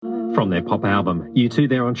From their pop album, U2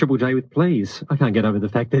 there on Triple J with Please. I can't get over the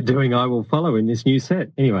fact they're doing I Will Follow in this new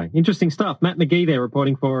set. Anyway, interesting stuff. Matt McGee there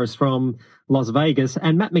reporting for us from Las Vegas.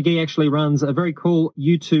 And Matt McGee actually runs a very cool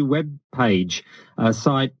U2 web page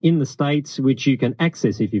site in the States, which you can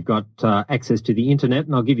access if you've got access to the internet.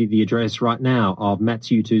 And I'll give you the address right now of Matt's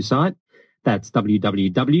U2 site. That's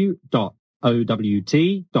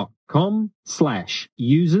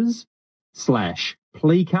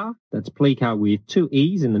www.owt.com/users/Pleaker, that's Pleaker with 2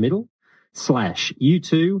 E's in the middle,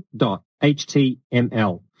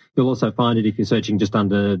 /u2.html. You'll also find it if you're searching just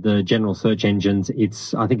under the general search engines.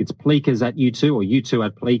 I think it's Pleakers at U2 or U2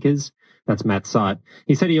 at Pleakers. That's Matt's site.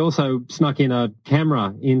 He said he also snuck in a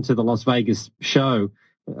camera into the Las Vegas show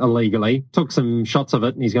illegally, took some shots of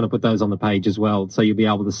it, and he's going to put those on the page as well, so you'll be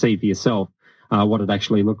able to see for yourself what it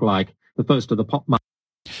actually looked like. The first of the pop. All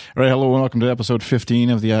right, hello and welcome to episode 15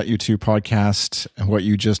 of the At U2 podcast. And what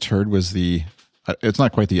you just heard was it's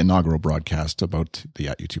not quite the inaugural broadcast about the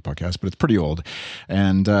At U2 podcast, but it's pretty old.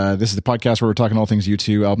 And this is the podcast where we're talking all things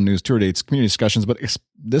U2, album news, tour dates, community discussions. But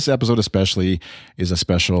this episode especially is a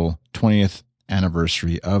special 20th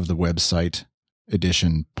anniversary of the website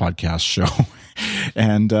edition podcast show.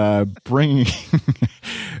 And bringing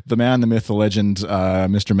the man, the myth, the legend,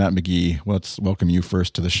 Mr. Matt McGee. Let's welcome you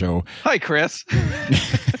first to the show. Hi, Chris.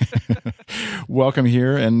 Welcome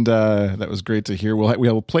here, and that was great to hear.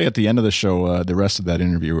 We'll play at the end of the show the rest of that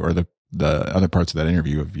interview, or the other parts of that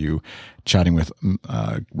interview of you chatting with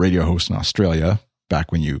radio hosts in Australia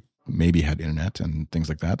back when you maybe had internet and things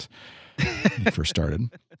like that when you first started.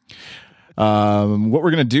 What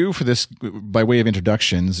we're going to do for this, by way of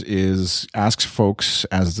introductions, is ask folks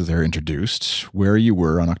as they're introduced where you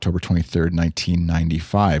were on October 23rd,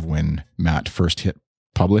 1995, when Matt first hit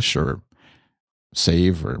publish or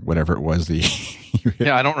save or whatever it was. You hit.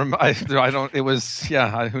 Yeah, I don't remember. I don't. It was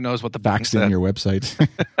who knows what the faxed in your website.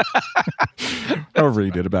 However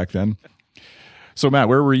you did it back then. So Matt,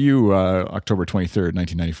 where were you October 23rd,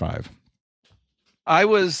 1995? I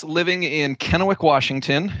was living in Kennewick,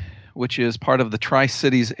 Washington, which is part of the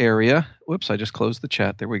Tri-Cities area. Whoops, I just closed the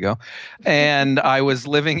chat. There we go. And I was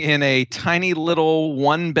living in a tiny little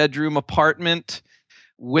one-bedroom apartment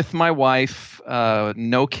with my wife,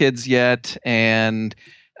 no kids yet, and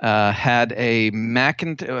had a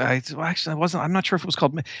Macintosh. Actually, I'm not sure if it was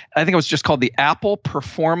called. I think it was just called the Apple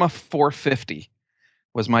Performa 450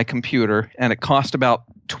 was my computer, and it cost about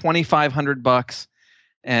 $2,500.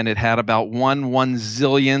 And it had about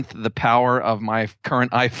 1/1,000,000th the power of my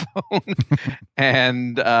current iPhone.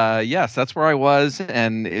 And yes, that's where I was.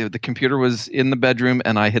 And the computer was in the bedroom,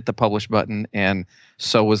 and I hit the publish button, and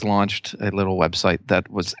so was launched a little website that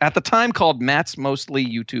was at the time called Matt's Mostly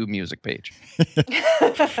YouTube Music Page.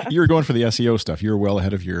 You were going for the SEO stuff. You were well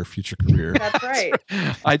ahead of your future career. That's right.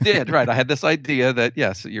 I did, right. I had this idea that,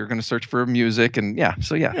 yes, you're going to search for music. And I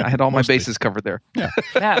had all my bases covered there. Yeah.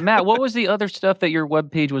 Matt, what was the other stuff that your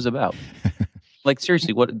webpage was about? Like,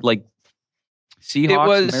 seriously, what, like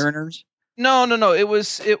Seahawks, Mariners? No. It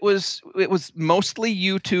was mostly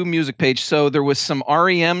U2 music page. So there was some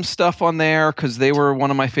REM stuff on there because they were one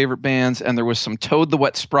of my favorite bands, and there was some Toad the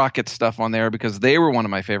Wet Sprocket stuff on there because they were one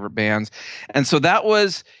of my favorite bands. And so that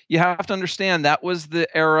was, you have to understand, that was the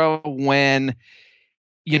era when,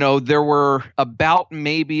 there were about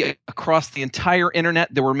maybe across the entire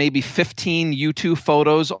internet, there were maybe 15 U2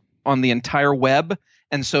 photos on the entire web.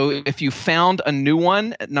 And so if you found a new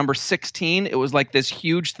one at number 16, it was like this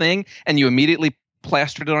huge thing, and you immediately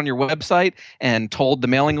plastered it on your website and told the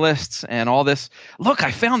mailing lists and all this, look,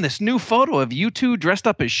 I found this new photo of U2 dressed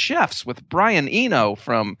up as chefs with Brian Eno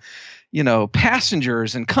from,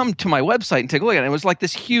 Passengers, and come to my website and take a look at it. It was like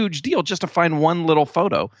this huge deal just to find one little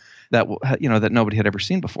photo that, that nobody had ever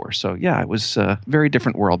seen before. So it was a very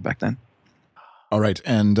different world back then. All right.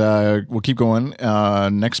 And we'll keep going.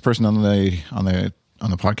 Next person on the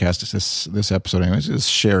podcast is this episode anyways is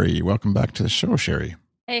Sherry. Welcome back to the show, Sherry.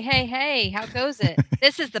 Hey, how goes it?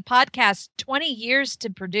 This is the podcast 20 years to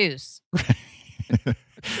produce.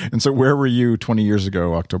 And so where were you 20 years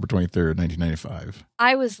ago, October 23rd, 1995?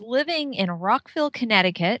 I was living in Rockville,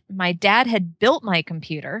 Connecticut. My dad had built my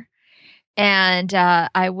computer, and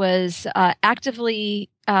I was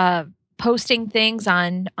actively posting things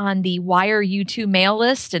on the Wire U2 mail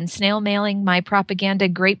list and snail mailing my propaganda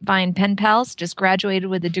grapevine pen pals. Just graduated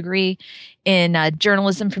with a degree in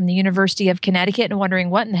journalism from the University of Connecticut and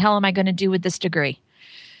wondering what in the hell am I going to do with this degree?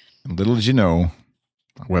 And little did you know,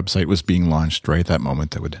 a website was being launched right at that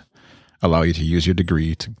moment that would allow you to use your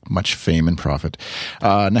degree to much fame and profit.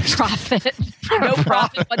 Next. Profit. No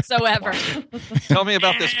profit whatsoever. Tell me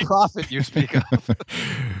about this profit you speak of.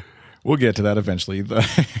 We'll get to that eventually.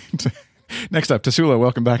 Next up, Tassoula,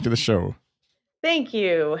 welcome back to the show. Thank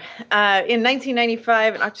you. In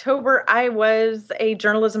 1995, in October, I was a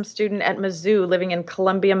journalism student at Mizzou, living in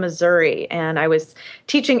Columbia, Missouri, and I was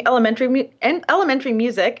teaching elementary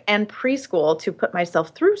music and preschool to put myself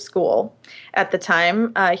through school. At the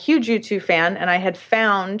time, a huge U2 fan, and I had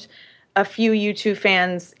found a few U2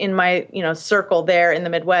 fans in my circle there in the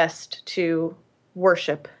Midwest to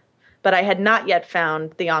worship, but I had not yet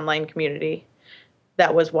found the online community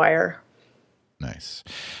that was Wire. Nice.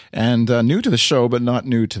 And new to the show, but not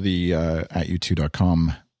new to the at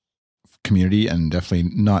u2.com community, and definitely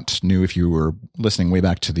not new if you were listening way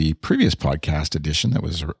back to the previous podcast edition that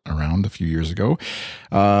was around a few years ago.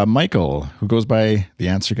 Michael, who goes by The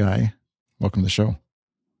Answer Guy, welcome to the show.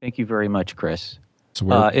 Thank you very much, Chris. So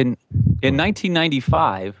in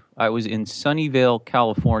 1995, I was in Sunnyvale,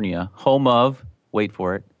 California, home of, wait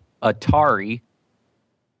for it, Atari.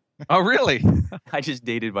 Oh, really? I just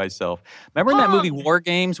dated myself. Remember in that movie War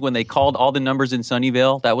Games when they called all the numbers in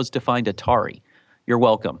Sunnyvale? That was to find Atari. You're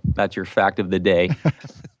welcome. That's your fact of the day.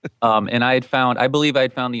 And I believe I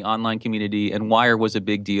had found the online community, and Wire was a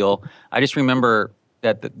big deal. I just remember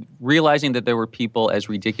that realizing that there were people as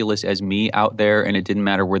ridiculous as me out there, and it didn't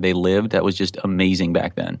matter where they lived. That was just amazing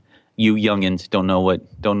back then. You youngins don't know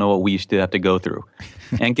what we used to have to go through.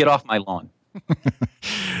 And get off my lawn.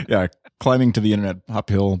 Yeah, climbing to the internet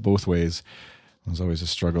uphill both ways was always a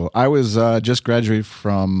struggle. I was just graduated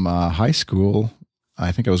from high school.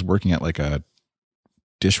 I think I was working at like a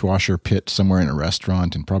dishwasher pit somewhere in a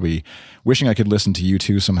restaurant, and probably wishing I could listen to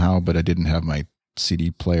U2 somehow, but I didn't have my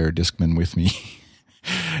CD player Discman with me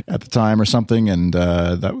at the time or something, and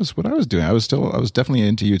that was what I was doing. I was definitely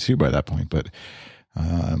into U2 by that point, but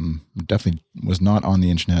definitely was not on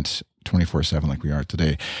the internet 24/7 like we are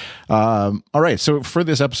today. All right, so for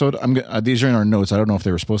this episode, these are in our notes. I don't know if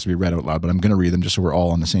they were supposed to be read out loud, but I'm going to read them just so we're all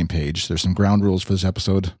on the same page. There's some ground rules for this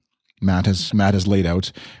episode. Matt has laid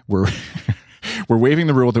out. We're waiving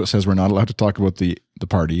the rule that says we're not allowed to talk about the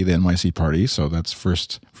party, the NYC party. So that's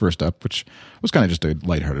first up, which was kind of just a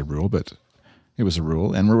lighthearted rule, but it was a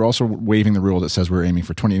rule. And we're also waiving the rule that says we're aiming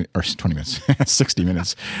for 20 minutes, 60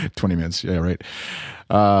 minutes, 20 minutes. Yeah, right.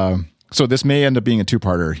 So this may end up being a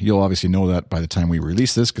two-parter. You'll obviously know that by the time we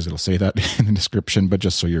release this, because it'll say that in the description, but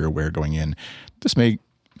just so you're aware going in, this may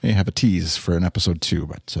have a tease for an episode 2.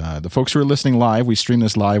 But the folks who are listening live, we stream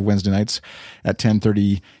this live Wednesday nights at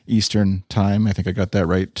 10:30 Eastern time. I think I got that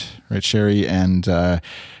right, Sherry? And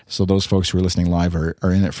so those folks who are listening live are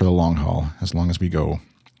in it for the long haul, as long as we go.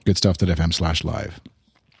 goodstuff.fm/live.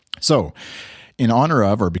 So in honor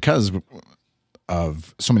of, or because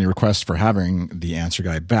of so many requests for having the Answer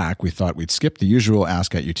Guy back, we thought we'd skip the usual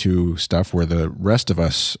Ask at U2 stuff where the rest of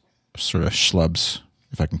us sort of schlubs,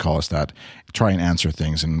 if I can call us that, try and answer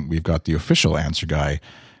things. And we've got the official Answer Guy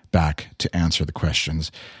back to answer the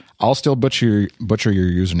questions. I'll still butcher your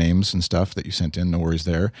usernames and stuff that you sent in. No worries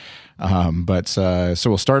there. So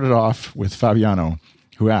we'll start it off with Fabiano,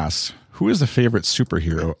 who asks, who is the favorite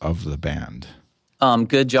superhero of the band?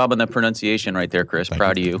 Good job on the pronunciation right there, Chris.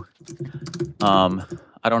 Proud of you.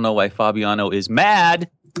 I don't know why Fabiano is mad,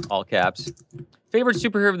 all caps. Favorite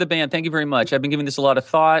superhero of the band. Thank you very much. I've been giving this a lot of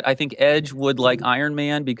thought. I think Edge would like Iron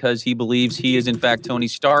Man because he believes he is in fact Tony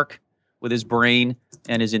Stark with his brain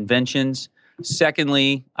and his inventions.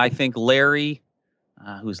 Secondly, I think Larry.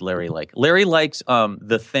 Who's Larry like? Larry likes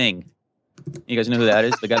The Thing. You guys know who that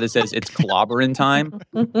is? The guy that says it's clobbering time,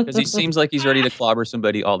 because he seems like he's ready to clobber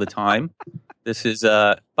somebody all the time. This is,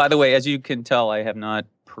 by the way, as you can tell, I have not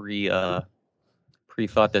pre-thought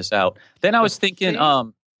this out. Then I was thinking,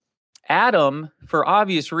 Adam, for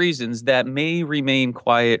obvious reasons that may remain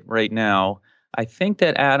quiet right now, I think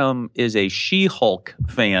that Adam is a She-Hulk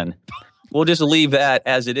fan. We'll just leave that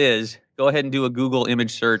as it is. Go ahead and do a Google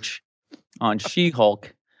image search on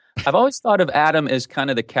She-Hulk. I've always thought of Adam as kind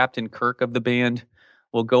of the Captain Kirk of the band.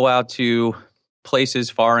 We'll go out to places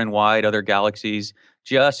far and wide, other galaxies,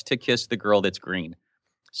 just to kiss the girl that's green.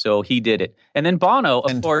 So he did it. And then Bono,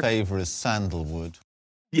 of course. Favor is sandalwood.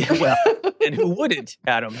 Yeah, well, and who wouldn't,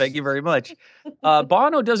 Adam? Thank you very much.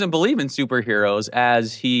 Bono doesn't believe in superheroes,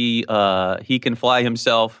 as he can fly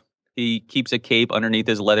himself. He keeps a cape underneath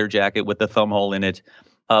his leather jacket with the thumb hole in it.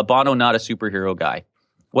 Bono, not a superhero guy.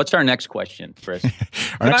 What's our next question, Chris?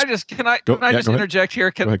 Can I just interject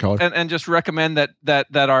here and just recommend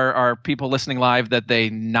that our people listening live that they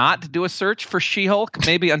not do a search for She-Hulk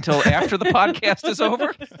maybe until after the podcast is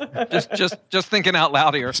over? Just thinking out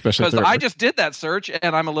loud here, because I just did that search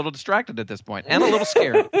and I'm a little distracted at this point and a little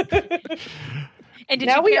scared. And did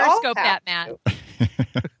you Periscope that, Matt?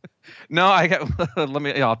 No, I got. Let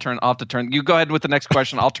me. I'll have to turn. You go ahead with the next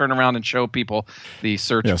question. I'll turn around and show people the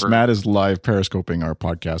search. Yes, for Matt is live periscoping our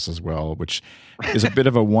podcast as well, which is a bit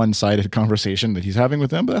of a one-sided conversation that he's having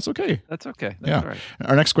with them, but that's okay. That's okay. That's all right.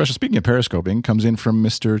 Our next question, speaking of periscoping, comes in from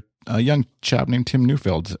Mr. Young chap named Tim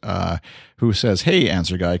Neufeld, who says, "Hey,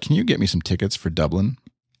 answer guy, can you get me some tickets for Dublin?"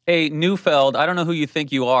 Hey, Neufeld, I don't know who you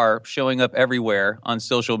think you are, showing up everywhere on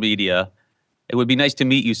social media. It would be nice to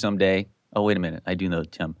meet you someday. Oh, wait a minute. I do know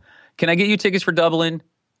Tim. Can I get you tickets for Dublin?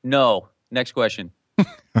 No. Next question.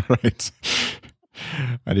 All right.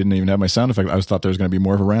 I didn't even have my sound effect. I thought there was going to be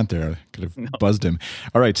more of a rant there. I could have buzzed him.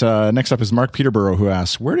 All right. Next up is Mark Peterborough, who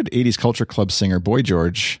asks, where did 80s Culture Club singer Boy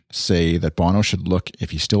George say that Bono should look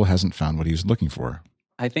if he still hasn't found what he was looking for?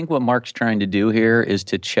 I think what Mark's trying to do here is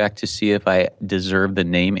to check to see if I deserve the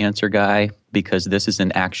name answer guy, because this is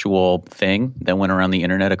an actual thing that went around the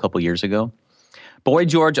internet a couple years ago. Boy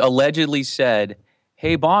George allegedly said,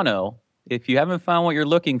 hey, Bono, if you haven't found what you're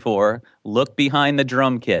looking for, look behind the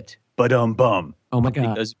drum kit. Ba-dum-bum. Oh, my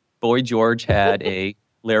God. Because Boy George had a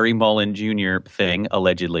Larry Mullen Jr. thing,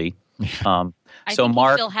 allegedly. I think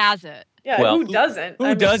Mark he still has it. Yeah, well, who doesn't? Who I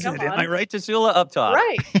mean, doesn't? come Am on. I right, Tassoula? Up top.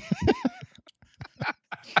 Right.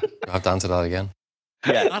 I have to answer that again.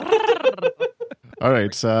 Yeah. All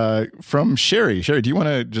right. From Sherry. Sherry, do you want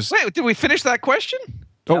to just... Wait, did we finish that question?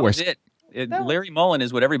 Oh, That was it. Larry Mullen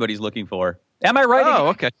is what everybody's looking for. Am I right? Oh,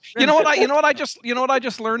 okay. You know what I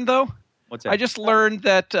just learned though? What's that? I just learned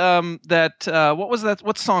that what was that?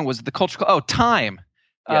 What song was it? The Culture? Oh, Time.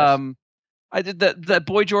 Yes. I did that.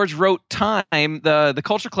 Boy George wrote Time, the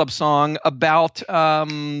Culture Club song about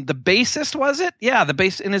the bassist. Was it? Yeah, the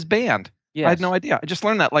bass in his band. Yes. I had no idea. I just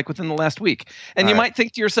learned that like within the last week. And you might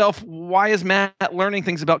think to yourself, why is Matt learning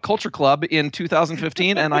things about Culture Club in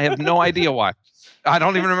 2015? And I have no idea why. I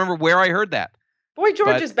don't even remember where I heard that. Boy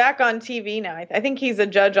George is back on TV now. I think he's a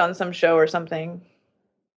judge on some show or something.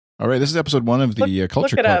 All right. This is episode 1 of the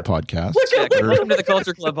Culture Club podcast. Welcome to the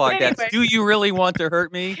Culture Club podcast. Anyway. Do you really want to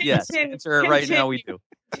hurt me? Yes. Answer right now. We do.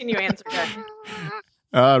 Continue answer that.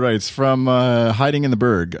 Right. It's from Hiding in the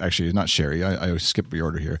Berg. Actually, not Sherry. I skipped the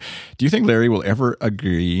order here. Do you think Larry will ever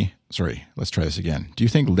agree? Sorry, let's try this again. Do you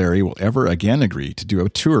think Larry will ever again agree to do a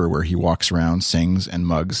tour where he walks around, sings, and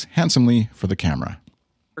mugs handsomely for the camera?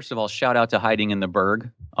 First of all, shout out to Hiding in the Berg.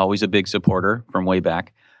 Always a big supporter from way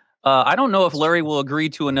back. I don't know if Larry will agree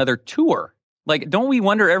to another tour. Like, don't we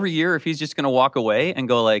wonder every year if he's just going to walk away and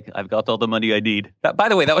go like, I've got all the money I need. By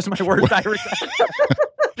the way, that was my worst Irish accent.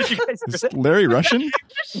 Did you guys hear Is that? Larry Russian?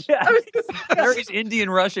 Yeah. Larry's Indian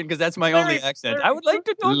Russian because that's my only accent. I would like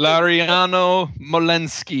to talk Lariano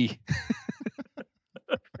Molensky.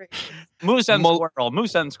 Moose and squirrel.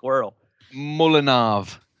 Moose and squirrel.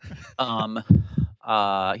 Molinov.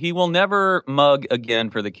 He will never mug again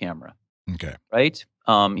for the camera. Okay. Right?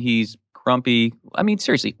 He's grumpy. I mean,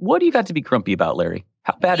 seriously, what do you got to be grumpy about, Larry?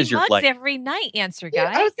 How bad He is your mugs life? every night, answer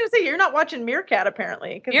Yeah, guy. I was going to say, you're not watching Meerkat,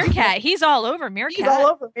 apparently. 'Cause Meerkat. He's all over Meerkat. He's all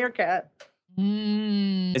over Meerkat.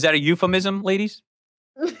 Mm. Is that a euphemism, ladies?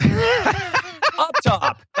 Up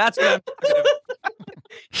top. That's what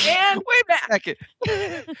And Wait a second.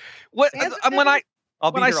 What? When I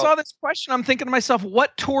here saw this question, I'm thinking to myself,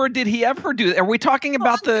 what tour did he ever do? Are we talking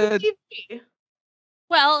about on the? TV.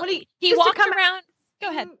 Well, When he used to walked come around. Go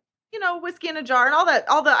ahead. You know, Whiskey in a Jar and all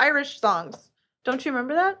the Irish songs. Don't you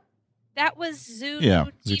remember that? That was Zoo Yeah.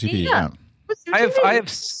 TV. ZTV. Yeah.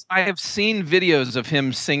 I have seen videos of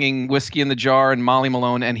him singing "Whiskey in the Jar" and Molly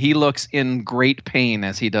Malone, and he looks in great pain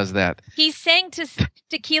as he does that. He sang to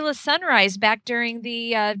Tequila Sunrise back during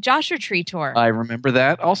the Joshua Tree tour. I remember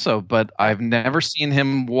that also, but I've never seen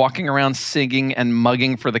him walking around singing and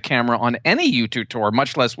mugging for the camera on any U2 tour,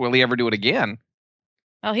 much less will he ever do it again.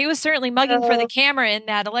 Well, he was certainly mugging for the camera in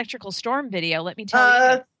that Electrical Storm video, let me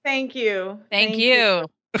tell you. Thank you. Thank you.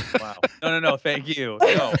 Wow. No. Thank you.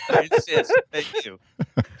 No, I insist. Thank you.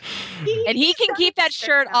 And he can keep that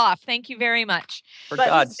shirt off. Thank you very much. For But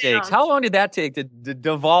God's he's down. sakes, how long did that take to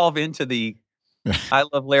devolve into the I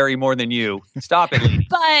love Larry more than you? Stop it, lady.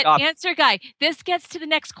 But Stop. answer guy, this gets to the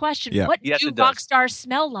next question. Yeah. What Yes, do it does. rock stars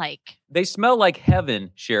smell like? They smell like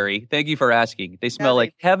heaven, Sherry. Thank you for asking. They smell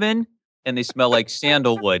like heaven and they smell like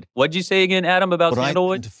sandalwood. What'd you say again, Adam, about What I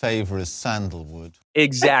sandalwood? tend to favor is sandalwood.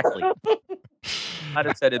 Exactly. I'd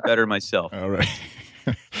have said it better myself. All right.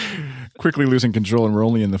 Quickly losing control, and we're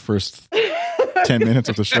only in the first 10 minutes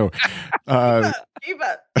of the show. Keep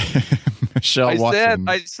it. Michelle Watson.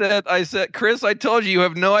 I said, Chris, I told you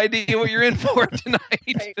have no idea what you're in for tonight.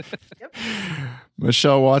 Yep.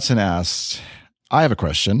 Michelle Watson asked, I have a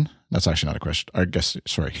question. That's actually not a question. I guess,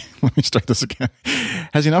 sorry. Let me start this again.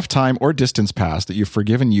 Has enough time or distance passed that you've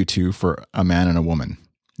forgiven you two for a man and a woman?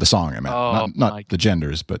 The song, I meant. Not the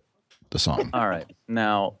genders, but the song. All right.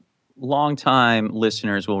 Now, longtime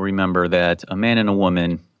listeners will remember that A Man and a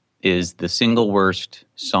Woman is the single worst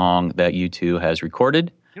song that U2 has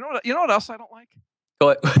recorded. You know what else I don't like?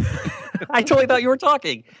 Go ahead. I totally thought you were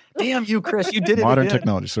talking. Damn you, Chris. You did it Modern again.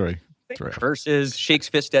 technology. Sorry. Versus shakes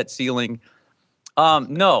fist at ceiling.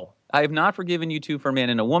 No, I have not forgiven U2 for A Man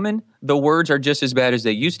and a Woman. The words are just as bad as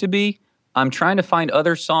they used to be. I'm trying to find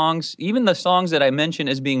other songs, even the songs that I mentioned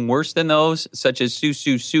as being worse than those, such as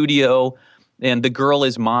Susu Studio and The Girl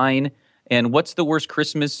Is Mine. And what's the worst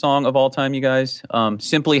Christmas song of all time, you guys?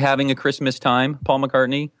 Simply Having a Christmas Time, Paul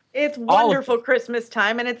McCartney. It's Wonderful Christmas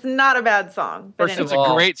Time, and it's not a bad song. But It's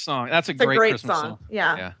a great song. That's a great Christmas song.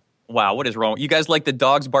 Yeah. Wow, what is wrong? You guys like the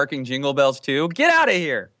dogs barking Jingle Bells too? Get out of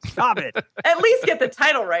here. Stop it. At least get the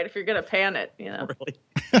title right if you're going to pan it, you know.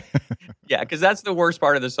 Really? Yeah, because that's the worst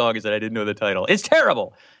part of the song is that I didn't know the title. It's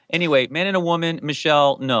terrible. Anyway, Man and a Woman,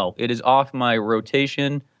 Michelle, no. It is off my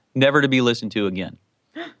rotation, never to be listened to again.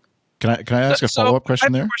 Can I ask a follow-up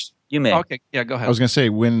question there? You may. Okay, yeah, go ahead. I was going to say,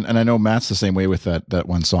 and I know Matt's the same way with that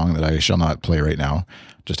one song that I shall not play right now,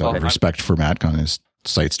 just out of respect for Matt on his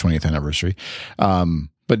site's 20th anniversary.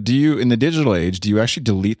 But do you, in the digital age, do you actually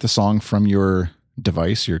delete the song from your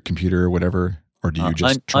device, your computer or whatever, or do you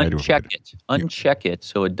just try to uncheck it? Uncheck it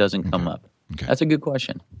so it doesn't come up. Okay. That's a good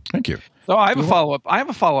question. Thank you. So I have a follow-up. I have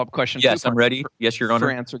a follow-up question. Yes, I'm ready. Yes, Your Honor.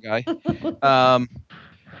 For answer guy.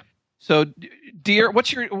 So, dear,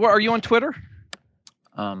 are you on Twitter?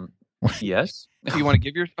 Yes. Do you want to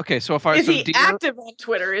give your? Okay, so if I is he active on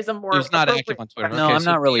Twitter? Is a more he's not active on Twitter. No, okay, I'm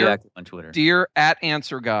not really active on Twitter. Dear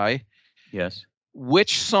 @answer guy. Yes.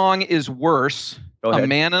 Which song is worse, A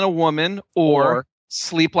Man and a Woman or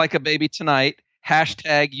Sleep Like a Baby Tonight?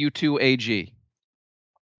 #U2AG.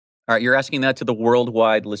 All right, you're asking that to the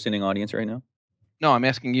worldwide listening audience right now? No, I'm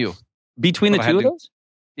asking you. Between the two of those?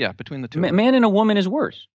 Yeah, between the two. Man and a Woman is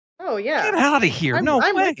worse. Oh, yeah. Get out of here.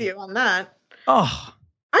 I'm with you on that. Oh.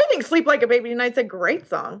 I think Sleep Like a Baby Tonight's a great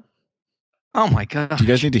song. Oh, my God. Do you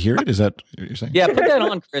guys need to hear it? Is that what you're saying? Yeah, put that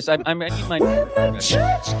on, Chris. I need my...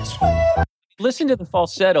 Listen to the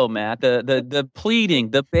falsetto, Matt. The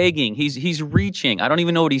pleading, the begging. He's reaching. I don't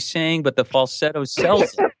even know what he's saying, but the falsetto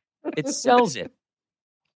sells it. It sells it.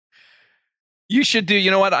 You should do,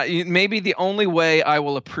 you know what? Maybe the only way I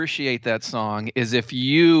will appreciate that song is if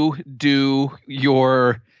you do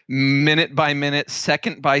your minute by minute,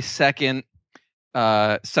 second by second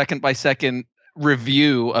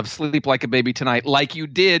review of Sleep Like a Baby Tonight, like you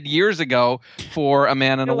did years ago for A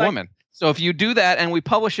Man and a Woman. So if you do that and we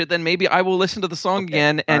publish it, then maybe I will listen to the song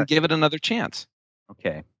again and give it another chance.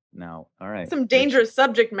 Okay. Now, all right. Some dangerous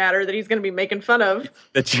subject matter that he's going to be making fun of.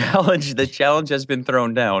 The challenge has been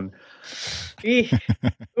thrown down.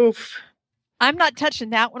 Oof. I'm not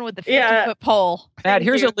touching that one with the 50-foot pole. Matt,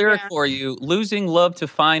 here's a lyric for you. Losing love to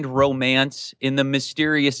find romance in the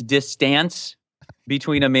mysterious distance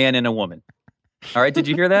between a man and a woman. All right, did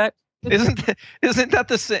you hear that? Isn't that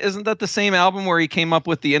the same album where he came up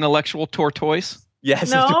with the intellectual tortoise?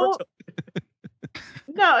 Yes. No.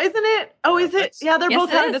 No, isn't it? Oh, is it? Yeah, they're both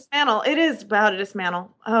how to dismantle. It is how to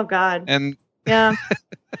dismantle. Oh, God. And yeah.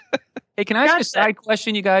 Hey, can I ask a side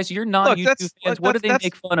question, you guys? You're not YouTube fans. What do they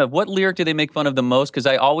make fun of? What lyric do they make fun of the most? Because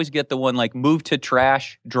I always get the one like move to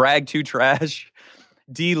trash, drag to trash,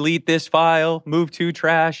 delete this file, move to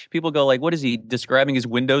trash. People go like, what is he describing his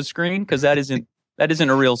Windows screen? Because that isn't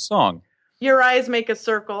a real song. Your eyes make a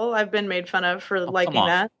circle. I've been made fun of for liking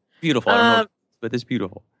that. Beautiful. I don't know, but it's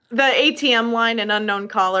beautiful. The ATM line and unknown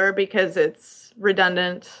caller because it's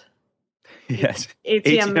redundant. Yes.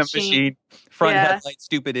 ATM machine. Front headlight,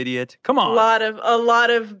 stupid idiot. Come on. A lot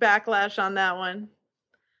of backlash on that one.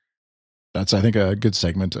 That's, I think, a good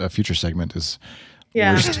segment. A future segment is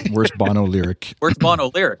worst Bono lyric. Worst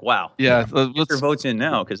Bono lyric. Wow. Yeah. Get your votes in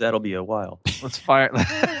now because that'll be a while. Let's fire.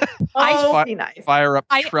 Be nice. Fire up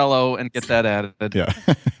Trello and get that added. Yeah.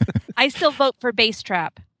 I still vote for Bass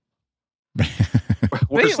Trap.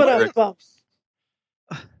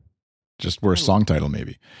 Just worst song title,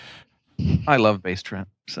 maybe. I love Bass Trap,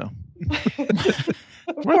 so.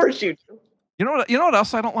 Of course you do. You know what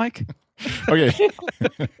else I don't like? Okay.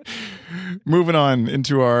 Moving on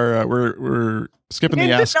into our we're skipping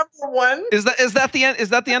the ask. Number one. Is that the end? Is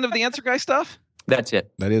that the end of the answer guy stuff? That's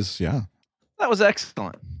it. That is, yeah. That was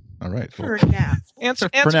excellent. All right. For now. Answer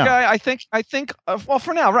guy. I think. Well,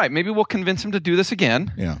 for now, right? Maybe we'll convince him to do this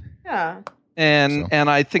again. Yeah. Yeah. And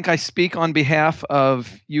I think I speak on behalf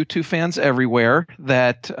of U2 fans everywhere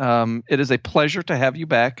that it is a pleasure to have you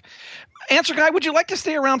back. Answer guy, would you like to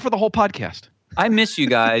stay around for the whole podcast? I miss you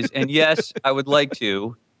guys, and yes, I would like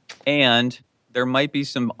to. And there might be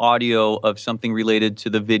some audio of something related to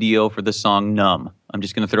the video for the song "Numb." I'm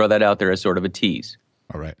just going to throw that out there as sort of a tease.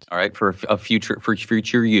 All right, for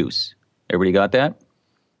future use. Everybody got that?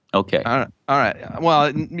 Okay. All right.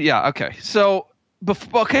 Well, yeah. Okay. So,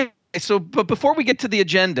 but before we get to the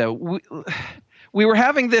agenda, we were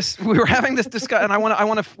having this discussion,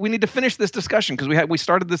 and we need to finish this discussion because we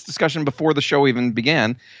started this discussion before the show even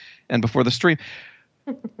began, and before the stream.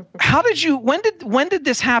 When did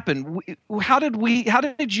this happen? What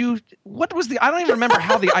was I don't even remember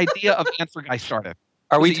how the idea of Answer Guy started.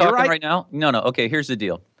 Are we talking right now? No. Okay, here's the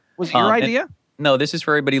deal. Was it your idea? No, this is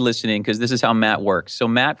for everybody listening because this is how Matt works. So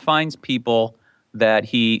Matt finds people that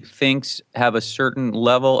he thinks have a certain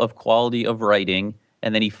level of quality of writing,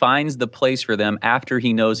 and then he finds the place for them after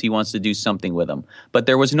he knows he wants to do something with them. But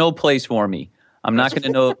there was no place for me. I'm not going to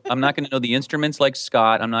know. I'm not going to know the instruments like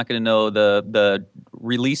Scott. I'm not going to know the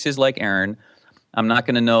releases like Aaron. I'm not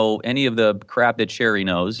going to know any of the crap that Sherry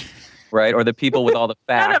knows, right? Or the people with all the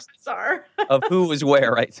facts of who was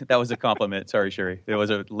where. Right? That was a compliment. Sorry, Sherry. It was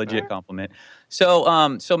a legit compliment.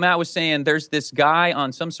 So Matt was saying there's this guy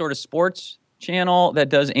on some sort of sports channel that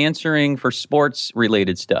does answering for sports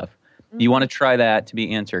related stuff. You want to try that to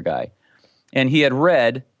be Answer Guy, and he had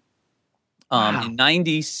read. In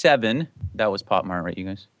 97, that was Pop Mart, right? You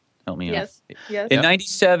guys help me out. Yes. In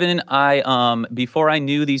 97, I before I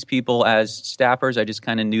knew these people as staffers, I just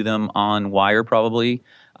kind of knew them on wire probably.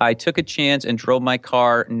 I took a chance and drove my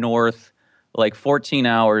car north like 14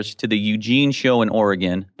 hours to the Eugene show in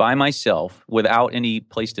Oregon by myself without any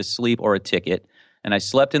place to sleep or a ticket. And I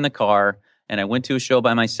slept in the car and I went to a show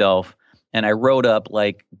by myself and I wrote up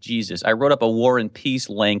like Jesus. I wrote up a War and Peace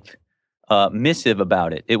length missive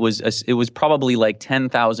about it. It was probably like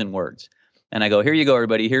 10,000 words. And I go, here you go,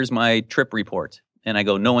 everybody. Here's my trip report. And I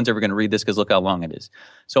go, no one's ever going to read this because look how long it is.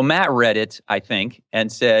 So Matt read it, I think, and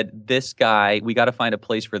said, this guy, we got to find a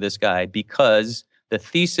place for this guy because the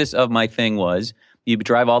thesis of my thing was you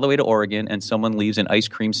drive all the way to Oregon and someone leaves an ice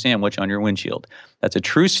cream sandwich on your windshield. That's a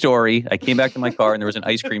true story. I came back to my car and there was an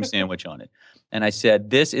ice cream sandwich on it. And I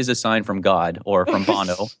said, this is a sign from God or from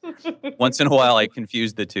Bono. Once in a while, I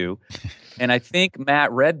confused the two. And I think Matt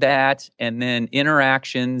read that and then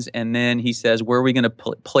interactions. And then he says, where are we going to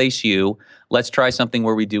place you? Let's try something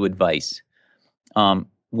where we do advice.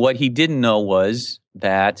 What he didn't know was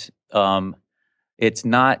that it's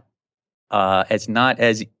not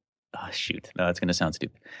as shoot. No, that's going to sound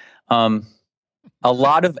stupid. A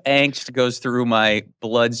lot of angst goes through my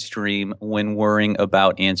bloodstream when worrying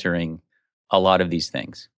about answering a lot of these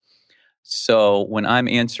things. So when I'm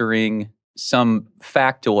answering some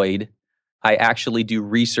factoid, I actually do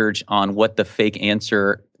research on what the fake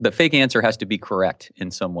answer has to be correct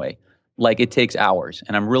in some way. Like it takes hours.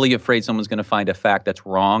 And I'm really afraid someone's going to find a fact that's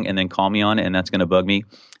wrong and then call me on it. And that's going to bug me.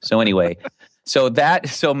 So anyway, so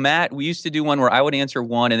Matt, we used to do one where I would answer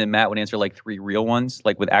one and then Matt would answer like 3 real ones,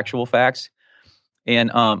 like with actual facts.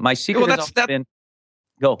 And my secret has been,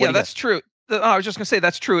 go. Yeah, that's true. I was just going to say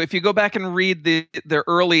that's true. If you go back and read the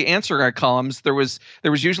early Answer Guy columns, there was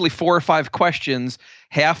usually 4 or 5 questions.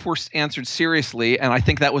 Half were answered seriously, and I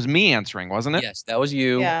think that was me answering, wasn't it? Yes, that was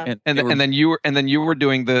you. Yeah. And then you were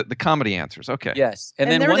doing the comedy answers. Okay. Yes,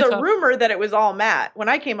 and then there was a rumor that it was all Matt. When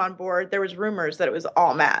I came on board, there was rumors that it was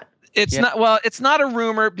all Matt. It's not a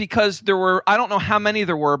rumor because there were, I don't know how many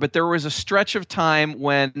there were, but there was a stretch of time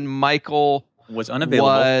when Michael was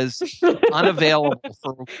unavailable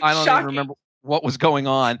for I don't even remember what was going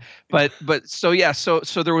on, but so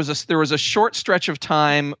there was a short stretch of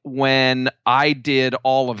time when I did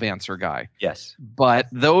all of Answer Guy. Yes, but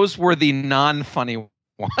those were the non-funny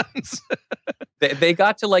ones. they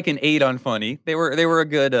got to like an 8 on funny. They were a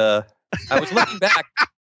good. I was looking back.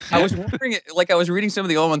 I was wondering, like I was reading some of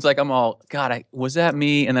the old ones, like I'm all, God, was that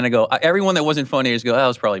me? And then I go, everyone that wasn't funny, I just go, that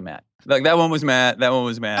was probably Matt. Like that one was Matt. That one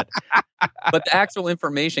was Matt. But the actual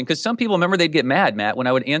information, because some people remember they'd get mad, Matt, when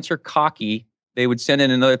I would answer cocky, they would send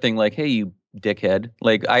in another thing like, hey, you dickhead.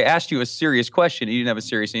 Like I asked you a serious question and you didn't have a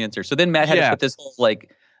serious answer. So then Matt had to put this whole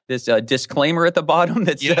this disclaimer at the bottom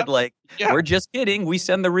that said we're just kidding. We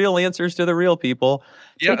send the real answers to the real people.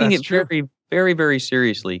 Taking it very, very, very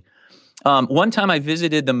seriously. One time I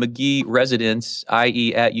visited the McGee residence,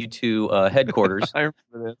 i.e. at U2 headquarters, I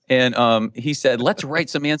remember that. And he said, let's write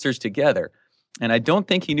some answers together. And I don't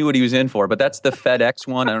think he knew what he was in for, but that's the FedEx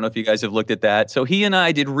one. I don't know if you guys have looked at that. So he and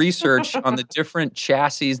I did research on the different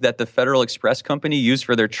chassis that the Federal Express Company used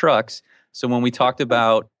for their trucks. So when we talked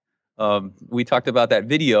about we talked about that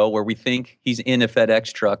video where we think he's in a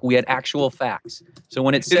FedEx truck. We had actual facts. So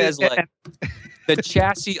when it says like the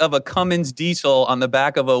chassis of a Cummins diesel on the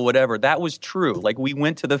back of a whatever, that was true. Like we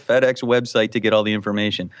went to the FedEx website to get all the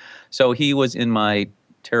information. So he was in my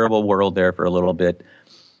terrible world there for a little bit.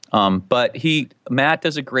 But Matt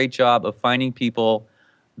does a great job of finding people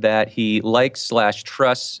that he likes /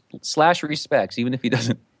 trusts / respects, even if he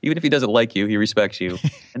doesn't like you, he respects you.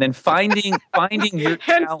 And then finding your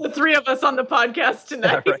Hence talent. the three of us on the podcast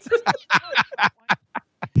tonight.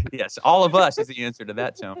 Yes, all of us is the answer to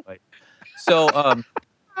that soundbite. So,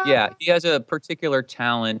 yeah, he has a particular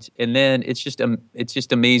talent, and then it's just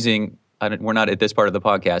amazing. We're not at this part of the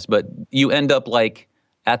podcast, but you end up like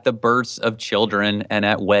at the births of children and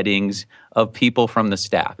at weddings of people from the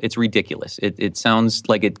staff. It's ridiculous. It sounds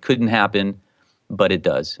like it couldn't happen, but it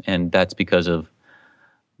does, and that's because of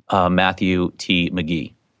Matthew T.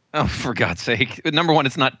 McGee. Oh, for God's sake. Number one,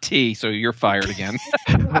 it's not T, so you're fired again.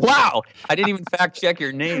 Wow. I didn't even fact check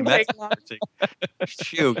your name. That's embarrassing.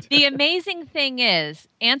 Shoot. The amazing thing is,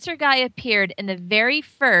 Answer Guy appeared in the very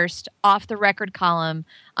first Off the Record column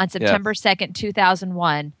on September 2nd,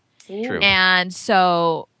 2001. True. And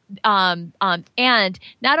so, and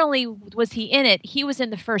not only was he in it, he was in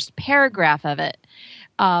the first paragraph of it.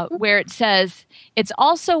 Where it says, it's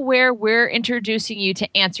also where we're introducing you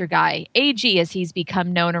to Answer Guy, AG as he's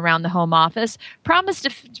become known around the home office, promised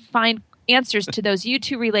to find answers to those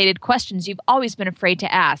U2-related questions you've always been afraid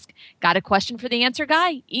to ask. Got a question for the Answer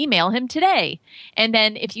Guy? Email him today. And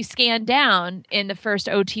then if you scan down in the first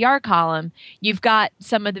OTR column, you've got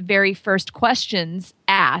some of the very first questions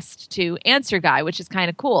asked to Answer Guy, which is kind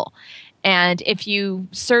of cool. And if you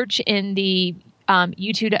search in the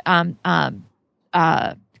U2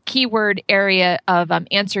 keyword area of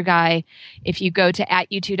Answer Guy, if you go to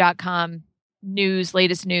 @u2.com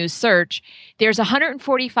latest news search, there's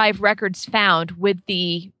 145 records found with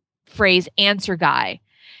the phrase Answer Guy.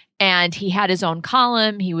 And he had his own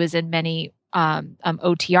column. He was in many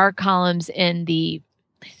OTR columns in the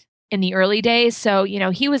early days. So,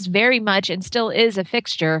 he was very much and still is a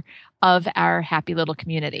fixture of our happy little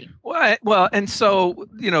community. Well, and so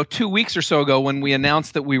 2 weeks or so ago, when we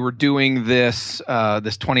announced that we were doing this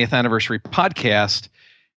 20th anniversary podcast,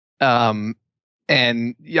 and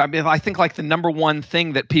I think like the number one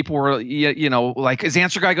thing that people were, like, is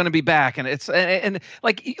Answer Guy going to be back? And it's and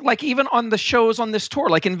like even on the shows on this tour,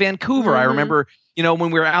 like in Vancouver, I remember. When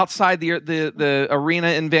we were outside the arena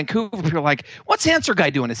in Vancouver, people were like, "What's Answer Guy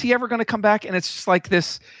doing? Is he ever going to come back?" And it's just like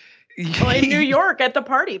this. Well, in New York at the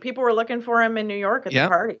party, people were looking for him in New York at the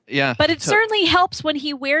party. Yeah, but it certainly helps when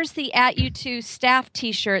he wears the @U2 staff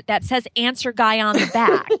T-shirt that says "Answer Guy" on the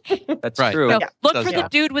back. That's right. true. So look for the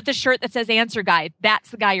dude with the shirt that says "Answer Guy."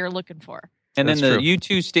 That's the guy you're looking for. And then the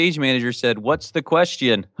U2 stage manager said, "What's the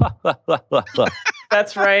question?"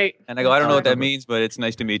 That's right. And I go, "I don't know what that means, but it's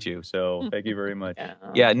nice to meet you. So thank you very much."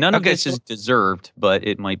 Yeah, none of this is deserved, but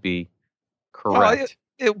it might be correct.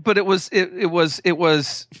 But it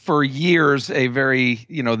was for years a very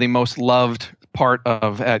the most loved part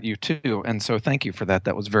of @U2, and so thank you for that.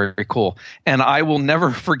 That was very, very cool. And I will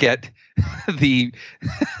never forget the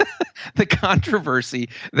the controversy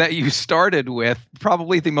that you started with.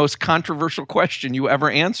 Probably the most controversial question you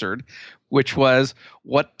ever answered, which was,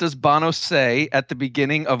 "What does Bono say at the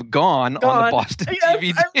beginning of Gone on the Boston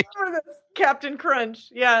DVD?" I remember this, Captain Crunch.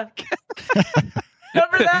 Yeah.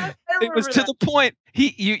 Remember that? It was to the point.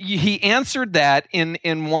 He answered that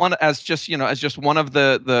in one as just one of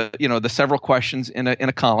the several questions in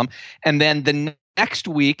a column, and then the next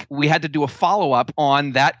week we had to do a follow up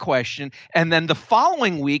on that question, and then the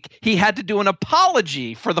following week he had to do an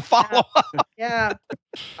apology for the follow up. Yeah,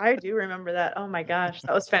 I do remember that. Oh my gosh,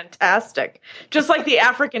 that was fantastic. Just like the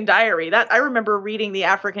African Diary. That I remember reading the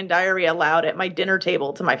African Diary aloud at my dinner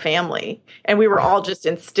table to my family, and we were all just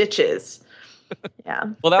in stitches. Yeah.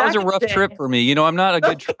 Well, that was a rough trip for me. I'm not a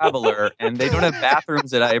good traveler, and they don't have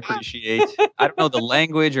bathrooms that I appreciate. I don't know the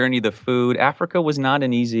language or any of the food. Africa was not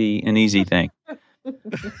an easy thing.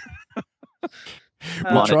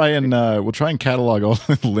 We'll try and catalog all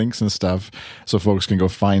the links and stuff so folks can go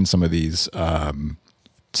find some of these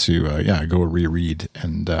to go reread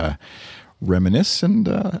and reminisce and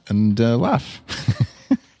laugh.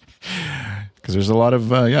 Because there's a lot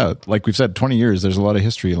of, like we've said, 20 years, there's a lot of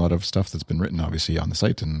history, a lot of stuff that's been written, obviously, on the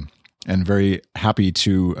site. And very happy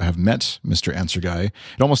to have met Mr. Answer Guy.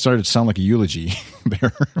 It almost started to sound like a eulogy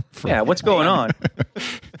there. Yeah, what's going on?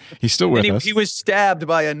 He's still with us. He was stabbed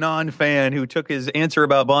by a non-fan who took his answer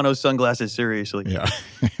about Bono's sunglasses seriously. Yeah.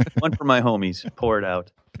 One for my homies. Pour it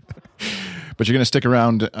out. But you're going to stick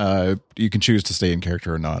around. You can choose to stay in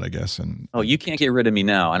character or not, I guess. And you can't get rid of me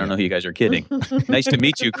now. I don't know who you guys are kidding. Nice to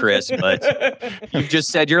meet you, Chris, but you've just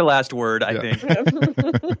said your last word, I think.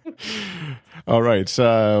 All right.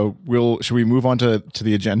 So should we move on to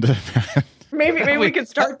the agenda? Maybe we could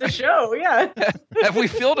start the show. Yeah. Have we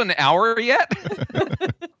filled an hour yet?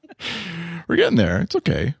 We're getting there. It's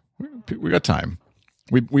okay. We got time.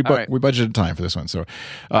 We budgeted time for this one. So,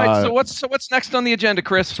 all right, so what's next on the agenda,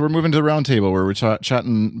 Chris? So we're moving to the round table where we're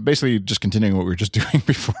chatting, basically just continuing what we were just doing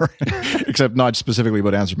before, except not specifically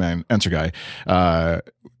about Answer Guy.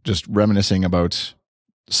 Just reminiscing about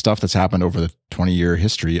stuff that's happened over the 20-year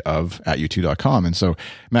history of @u2.com. And so,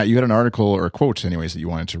 Matt, you had an article or a quote, anyways, that you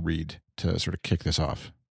wanted to read to sort of kick this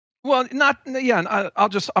off. Well, I'm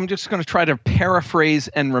just going to try to paraphrase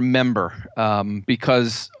and remember,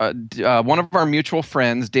 because one of our mutual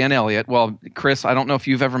friends, Dan Elliott. Well, Chris, I don't know if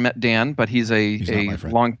you've ever met Dan, but he's a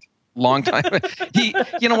long time.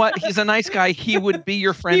 You know what? He's a nice guy. He would be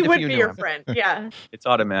your friend. He would be your friend. Yeah, it's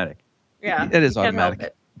automatic. Yeah, it is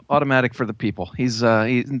automatic. Automatic for the people. He's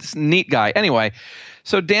a neat guy. Anyway,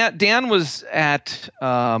 so Dan was at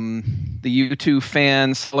the U2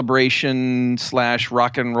 fan celebration /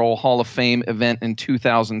 Rock and Roll Hall of Fame event in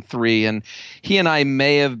 2003, and he and I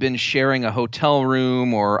may have been sharing a hotel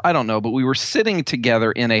room, or I don't know, but we were sitting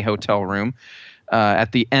together in a hotel room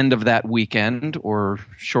at the end of that weekend, or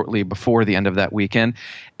shortly before the end of that weekend,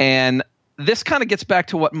 and this kind of gets back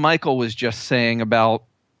to what Michael was just saying about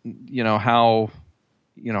how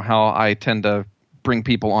I tend to bring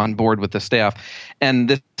people on board with the staff.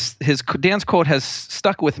 And Dan's quote has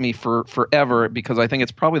stuck with me forever, because I think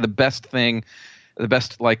it's probably the best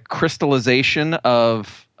like crystallization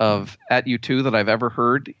of @U2 that I've ever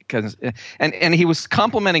heard. And he was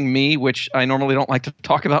complimenting me, which I normally don't like to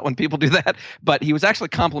talk about when people do that, but he was actually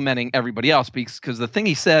complimenting everybody else, because the thing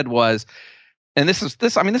he said was, and this is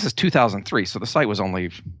 2003, so the site was only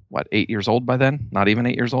 8 years old by then, not even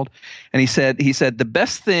 8 years old. And he said the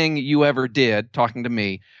best thing you ever did, talking to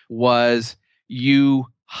me, was you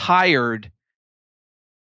hired.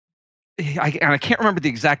 I can't remember the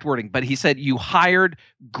exact wording, but he said you hired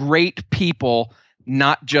great people,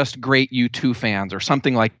 not just great U2 fans or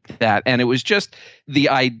something like that. And it was just the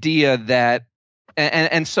idea that.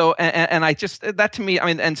 And so I just, that to me,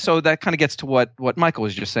 and so that kind of gets to what Michael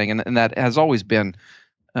was just saying, and that has always been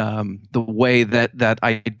the way that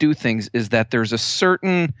I do things, is that there's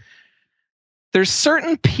certain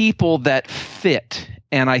people that fit,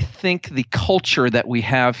 and I think the culture that we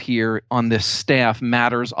have here on this staff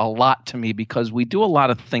matters a lot to me, because we do a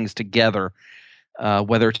lot of things together.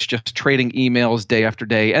 Whether it's just trading emails day after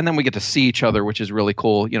day, and then we get to see each other, which is really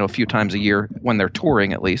cool, a few times a year when they're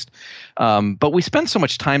touring, at least. But we spend so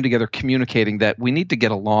much time together communicating that we need to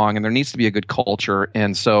get along, and there needs to be a good culture.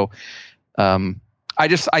 And so, I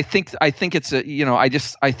think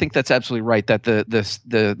that's absolutely right. That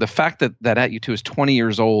the fact that @U2 is 20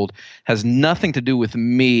 years old has nothing to do with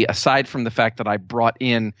me, aside from the fact that I brought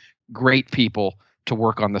in great people to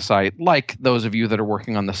work on the site, like those of you that are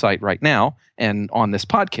working on the site right now and on this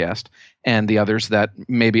podcast, and the others that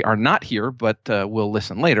maybe are not here but will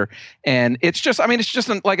listen later. And it's just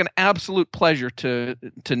like an absolute pleasure to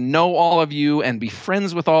know all of you and be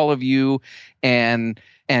friends with all of you and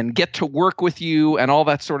get to work with you and all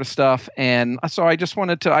that sort of stuff. And so I just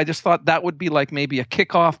thought that would be like maybe a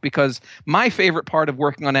kickoff, because my favorite part of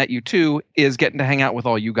working on @U2 is getting to hang out with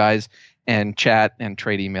all you guys and chat and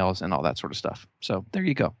trade emails and all that sort of stuff. So there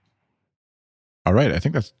you go. All right. I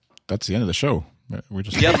think that's the end of the show. We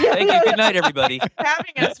just Yep. Thank you. Good night, everybody.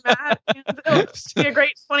 Having us, Matt. It'll be a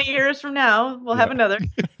great 20 years from now. We'll have another.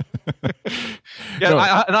 Yeah,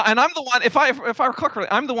 no. And I'm the one. If I recall correctly,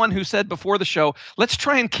 I'm the one who said before the show, let's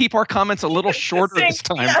try and keep our comments a little shorter this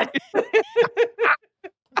time. Yeah.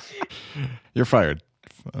 You're fired,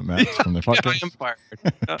 Matt, from the podcast. Yeah, I am fired.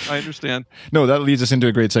 I understand. No, that leads us into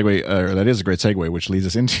a great segue, or that is a great segue, which leads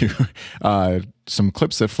us into some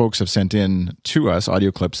clips that folks have sent in to us,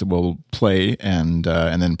 audio clips that we'll play, and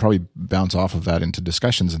then probably bounce off of that into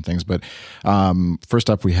discussions and things. But first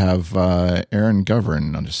up, we have Aaron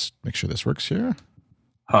Govern. I'll just make sure this works here.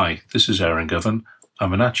 Hi, this is Aaron Govern.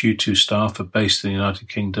 I'm an @U2 staffer based in the United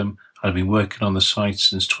Kingdom. I've been working on the site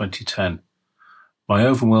since 2010. My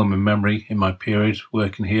overwhelming memory in my period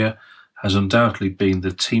working here has undoubtedly been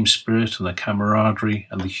the team spirit and the camaraderie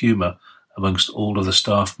and the humour amongst all of the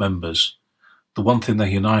staff members. The one thing that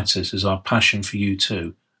unites us is our passion for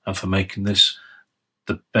U2 and for making this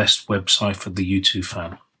the best website for the U2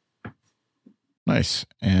 fan. Nice.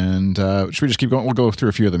 And should we just keep going? We'll go through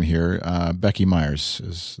a few of them here. Becky Myers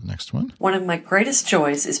is the next one. One of my greatest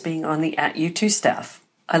joys is being on the @U2 staff.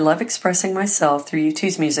 I love expressing myself through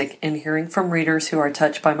U2's music and hearing from readers who are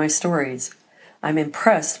touched by my stories. I'm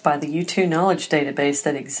impressed by the U2 knowledge database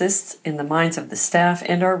that exists in the minds of the staff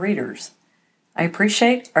and our readers. I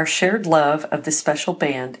appreciate our shared love of this special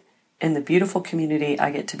band and the beautiful community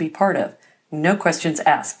I get to be part of. No questions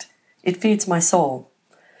asked. It feeds my soul.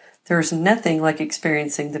 There is nothing like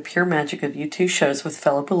experiencing the pure magic of U2 shows with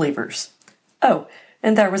fellow believers. Oh,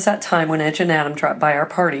 and there was that time when Edge and Adam dropped by our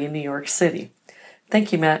party in New York City.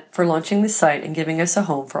 Thank you, Matt, for launching this site and giving us a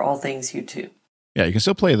home for all things U2. Yeah, you can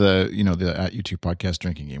still play the at U2 podcast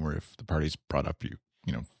drinking game where if the party's brought up, you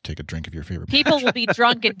take a drink of your favorite. People will be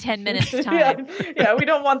drunk in 10 minutes time. Yeah, we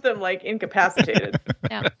don't want them like incapacitated.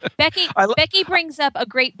 Yeah. Becky brings up a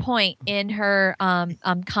great point in her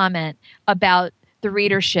comment about the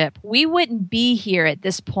readership. We wouldn't be here at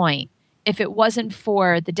this point if it wasn't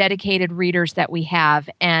for the dedicated readers that we have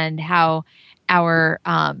and how our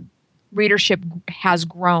readership has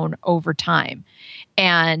grown over time.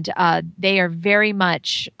 And they are very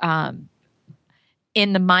much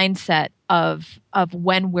in the mindset of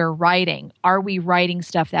when we're writing. Are we writing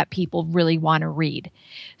stuff that people really want to read?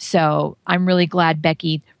 So I'm really glad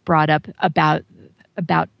Becky brought up about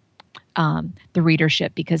the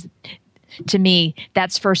readership, because to me,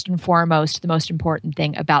 that's first and foremost the most important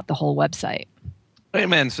thing about the whole website.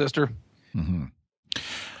 Amen, sister. Mm-hmm.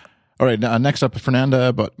 All right, next up,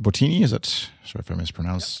 Fernanda Bottini. Is that, sorry if I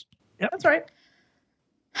mispronounced? Yep, that's right.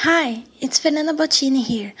 Hi, it's Fernanda Bottini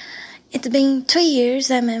here. It's been 2 years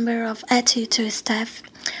I'm a member of AT2 staff.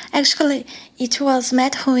 Actually, it was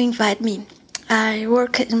Matt who invited me. I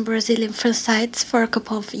worked in Brazilian fan sites for a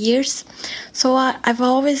couple of years, so I've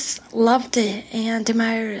always loved it and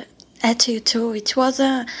admired AT2. It was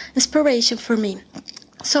an inspiration for me.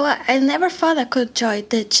 So I never thought I could join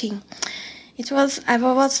the team. I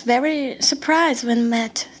was very surprised when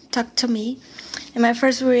Matt talked to me, and my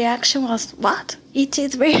first reaction was, "What? It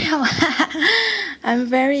is real." I'm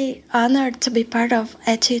very honored to be part of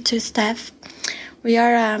AT2 staff. We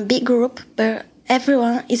are a big group, but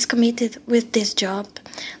everyone is committed with this job.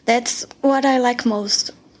 That's what I like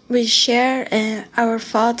most. We share our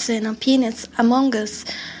thoughts and opinions among us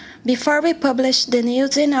before we publish the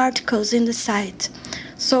news and articles in the site.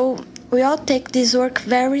 So we all take this work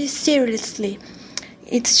very seriously.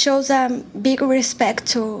 It shows a big respect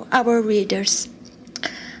to our readers.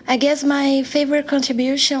 I guess my favorite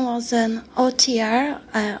contribution was an OTR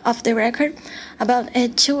of the record about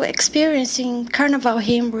A2 experiencing Carnival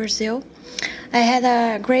here in Brazil. I had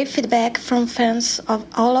a great feedback from fans of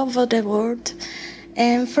all over the world.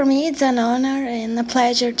 And for me, it's an honor and a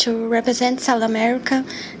pleasure to represent South America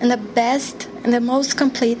and the best and the most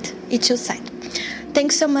complete E2 site.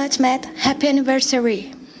 Thanks so much, Matt. Happy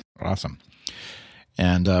anniversary. Awesome.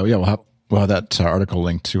 And we'll have that article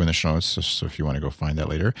linked too in the show notes, so if you want to go find that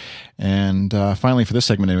later. And finally, for this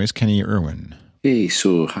segment anyways, Kenny Irwin. Hey,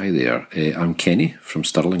 so hi there. I'm Kenny from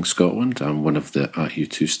Stirling, Scotland. I'm one of the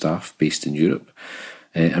U2 staff based in Europe.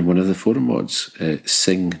 And one of the forum mods.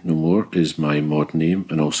 Sing No More is my mod name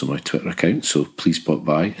and also my Twitter account, so please pop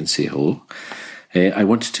by and say hello. I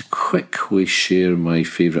wanted to quickly share my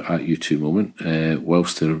favourite U2 moment.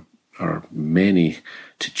 Whilst there are many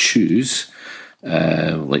to choose,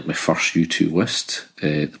 like my first U2 list,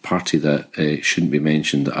 the party that shouldn't be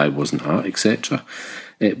mentioned that I wasn't at, etc.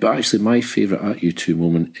 But actually my favourite U2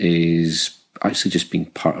 moment is actually just being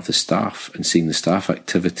part of the staff and seeing the staff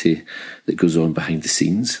activity that goes on behind the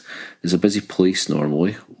scenes. It's a busy place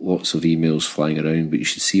normally, lots of emails flying around, but you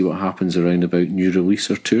should see what happens around about new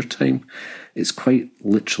release or tour time. It's quite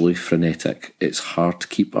literally frenetic. It's hard to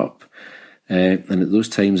keep up. And at those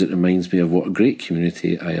times it reminds me of what a great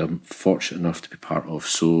community I am fortunate enough to be part of.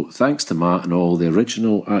 So thanks to Matt and all the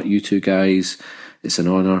original U2 guys. It's an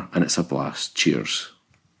honour and it's a blast. Cheers.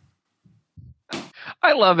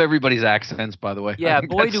 I love everybody's accents, by the way. Yeah,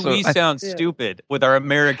 boy, do we sound stupid with our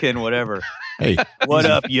American whatever. Hey, what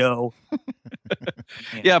up, yo?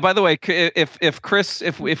 Yeah. By the way,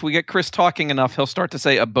 if we get Chris talking enough, he'll start to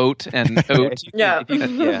say a boat and oat,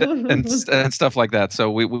 and stuff like that. So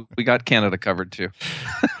we got Canada covered too.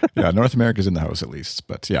 Yeah, North America's in the house at least,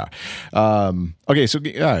 but yeah. Okay, so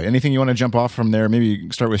anything you want to jump off from there? Maybe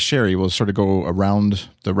start with Sherry. We'll sort of go around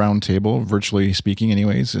the round table, virtually speaking,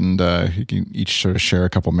 anyways, and you can each sort of share a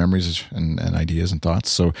couple memories and ideas and thoughts.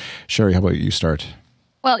 So, Sherry, how about you start?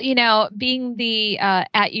 Well, being the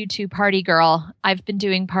at U2 party girl, I've been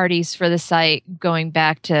doing parties for the site going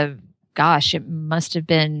back to, it must have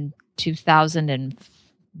been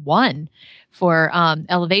 2001 for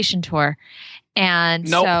Elevation Tour. And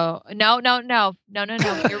nope. So, no.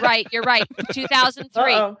 You're right.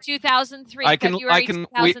 2003. 2003. February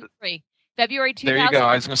 2003. February There you 2000. go.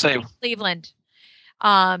 I was going to say, Cleveland.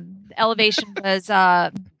 Elevation was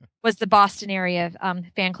the Boston area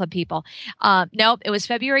fan club people. Nope, it was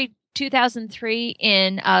February 2003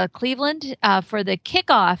 in Cleveland for the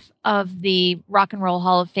kickoff of the Rock and Roll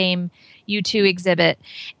Hall of Fame U2 exhibit.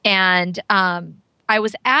 And I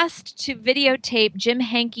was asked to videotape Jim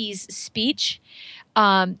Henke's speech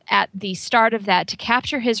at the start of that to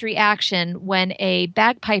capture his reaction when a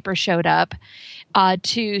bagpiper showed up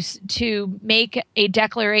to make a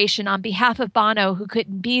declaration on behalf of Bono, who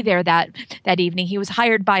couldn't be there that evening. He was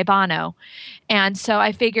hired by Bono. And so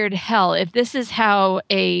I figured, hell, if this is how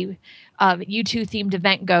a U2 themed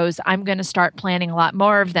event goes, I'm going to start planning a lot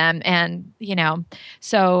more of them. And,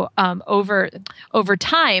 so over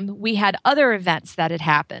time, we had other events that had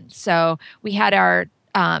happened. So we had our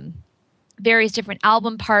various different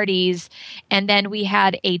album parties, and then we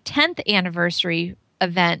had a 10th anniversary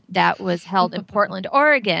event that was held in Portland,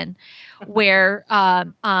 Oregon, where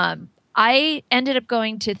I ended up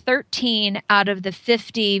going to 13 out of the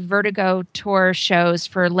 50 Vertigo tour shows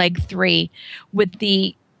for leg 3 with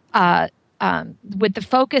the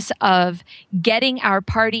focus of getting our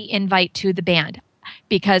party invite to the band,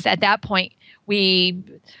 because at that point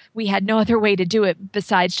we had no other way to do it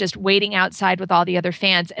besides just waiting outside with all the other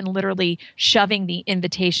fans and literally shoving the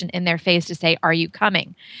invitation in their face to say, "Are you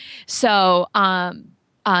coming?" So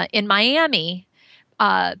in Miami,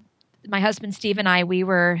 my husband Steve and I, we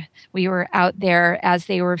were out there as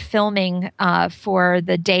they were filming for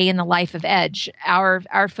the day in the life of Edge.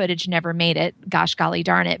 Our footage never made it, gosh golly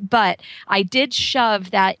darn it. But I did shove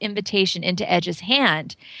that invitation into Edge's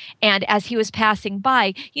hand, and as he was passing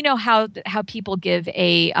by, you know how people give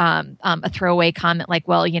a throwaway comment like,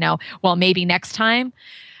 well, maybe next time.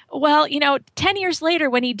 Well, 10 years later,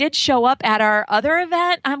 when he did show up at our other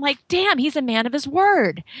event, I'm like, damn, he's a man of his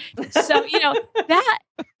word. So,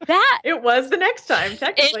 that it was the next time,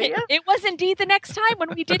 technically. It was indeed the next time when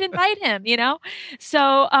we did invite him,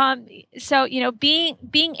 So,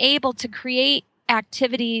 being able to create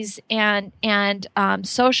activities and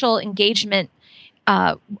social engagement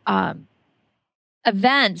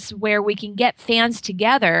events where we can get fans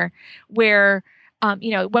together, where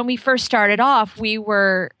when we first started off, we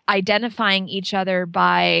were identifying each other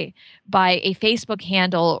by a Facebook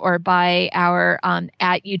handle or by our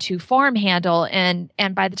at U2 forum handle, and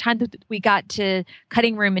by the time that we got to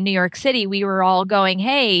Cutting Room in New York City, we were all going,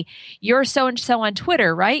 "Hey, you're so and so on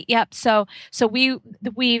Twitter, right?" Yep. So we've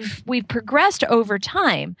progressed over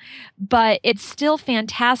time, but it's still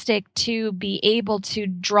fantastic to be able to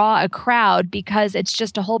draw a crowd because it's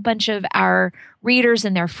just a whole bunch of our readers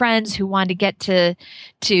and their friends who want to get to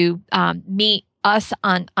meet us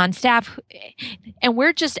on staff, and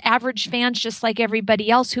we're just average fans just like everybody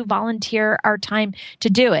else who volunteer our time to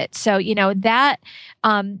do it. So that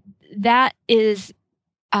is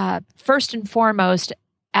first and foremost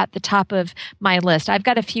at the top of my list. I've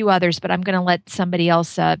got a few others, but I'm going to let somebody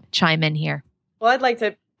else chime in here. Well,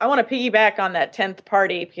 I want to piggyback on that 10th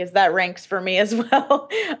party because that ranks for me as well.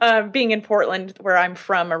 Being in Portland, where I'm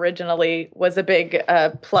from originally, was a big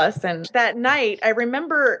plus. And that night, I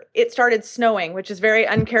remember it started snowing, which is very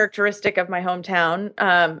uncharacteristic of my hometown.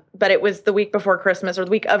 But it was the week before Christmas or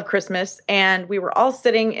the week of Christmas. And we were all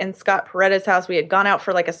sitting in Scott Paretta's house. We had gone out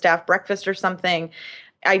for like a staff breakfast or something.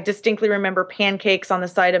 I distinctly remember pancakes on the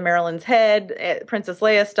side of Marilyn's head, Princess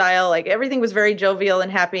Leia style. Like everything was very jovial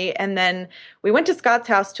and happy. And then we went to Scott's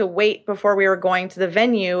house to wait before we were going to the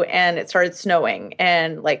venue, and it started snowing.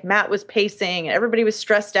 And like Matt was pacing, and everybody was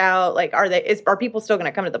stressed out. Like, are people still going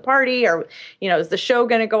to come to the party? Or, is the show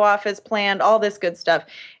going to go off as planned? All this good stuff.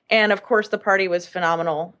 And of course, the party was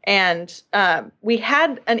phenomenal. And we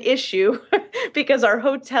had an issue because our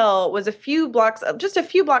hotel was just a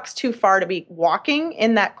few blocks too far to be walking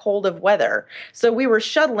in that cold of weather. So we were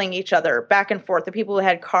shuttling each other back and forth. The people who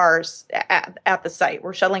had cars at the site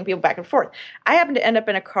were shuttling people back and forth. I happened to end up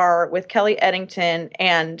in a car with Kelly Eddington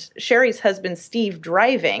and Sherry's husband, Steve,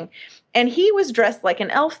 driving. And he was dressed like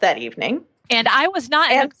an elf that evening. And I was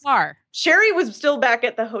not in the car. Sherry was still back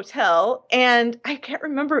at the hotel, and I can't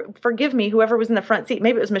remember, forgive me, whoever was in the front seat.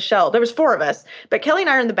 Maybe it was Michelle. There was 4 of us, but Kelly and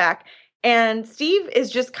I are in the back, and Steve is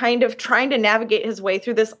just kind of trying to navigate his way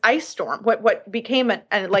through this ice storm, what became an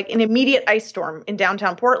immediate ice storm in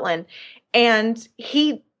downtown Portland, and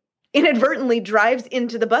he inadvertently drives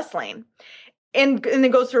into the bus lane and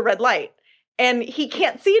then goes through a red light. And he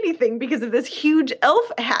can't see anything because of this huge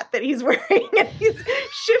elf hat that he's wearing. And he's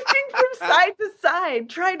shifting from side to side,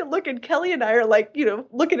 trying to look. And Kelly and I are like,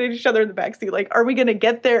 looking at each other in the backseat, like, are we going to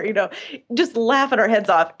get there? Just laughing our heads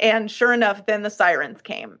off. And sure enough, then the sirens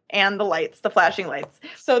came and the lights, the flashing lights.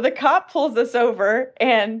 So the cop pulls us over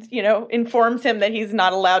and, informs him that he's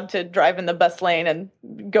not allowed to drive in the bus lane and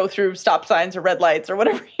go through stop signs or red lights or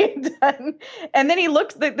whatever he had done. And then he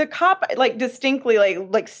looks, the cop like distinctly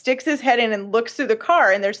like sticks his head in and looks through the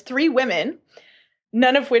car, and there's 3 women,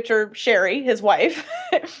 none of which are Sherry, his wife,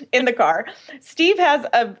 in the car. Steve has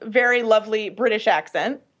a very lovely British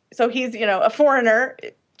accent, so he's, a foreigner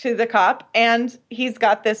to the cop, and he's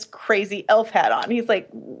got this crazy elf hat on. He's like,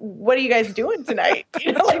 what are you guys doing tonight?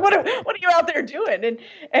 What are you out there doing?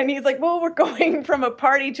 And he's like, well, we're going from a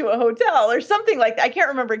party to a hotel or something like that. I can't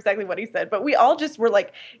remember exactly what he said, but we all just were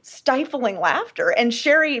like stifling laughter. And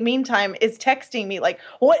Sherry, meantime, is texting me like,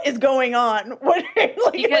 what is going on?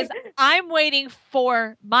 Because I'm waiting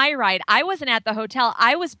for my ride. I wasn't at the hotel.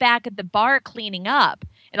 I was back at the bar cleaning up.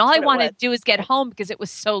 And all I wanted to do was get home because it was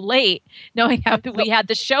so late, knowing how we had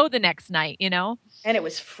the show the next night, And it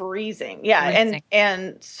was freezing. Yeah.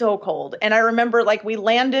 And so cold. And I remember like we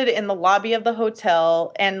landed in the lobby of the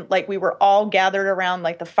hotel, and like we were all gathered around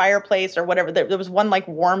like the fireplace or whatever. There was one like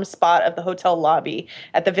warm spot of the hotel lobby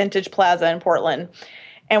at the Vintage Plaza in Portland.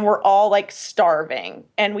 And we're all like starving.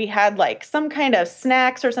 And we had like some kind of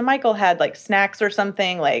snacks or Michael had like snacks or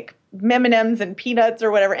something like M&Ms and peanuts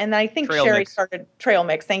or whatever. And I think Sherry started trail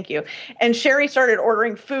mix. Thank you. And Sherry started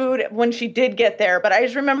ordering food when she did get there. But I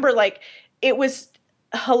just remember like it was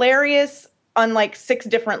hilarious on like 6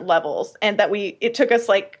 different levels. And that it took us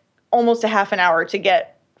like almost a half an hour to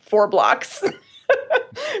get 4 blocks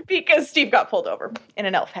because Steve got pulled over in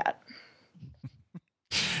an elf hat.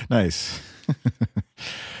 Nice.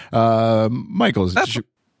 Michael,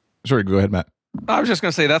 sorry, go ahead, Matt. I was just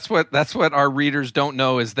going to say that's what our readers don't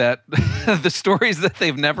know is that the stories that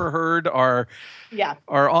they've never heard are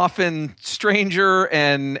often stranger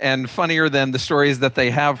and funnier than the stories that they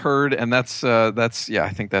have heard, and that's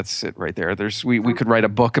I think that's it right there. We could write a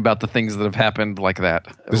book about the things that have happened like that.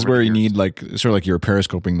 This is where you need like sort of like you're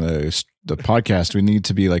periscoping the podcast. We need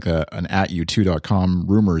to be like an @u2.com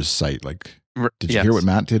rumors site. Like, did you hear what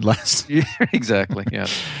Matt did last? Yeah, exactly. Yeah.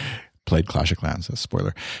 Played Clash of Clans. That's a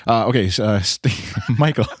spoiler. Okay, so,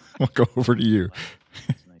 Michael, we'll go over to you.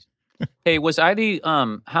 Hey, was I the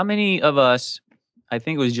how many of us, I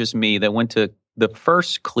think it was just me, that went to the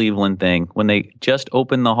first Cleveland thing when they just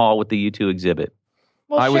opened the hall with the U2 exhibit?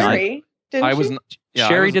 Well, Sherry,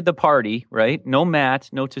 Sherry did the party, right? No Matt,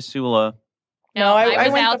 no Tassoula. No, I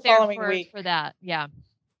went out the following there week for that. Yeah.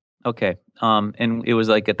 Okay. And it was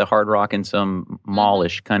like at the Hard Rock and some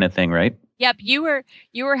mallish kind of thing, right? Yep, you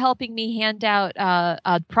were helping me hand out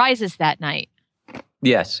prizes that night.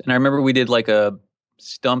 Yes, and I remember we did like a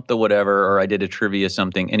stump the whatever, or I did a trivia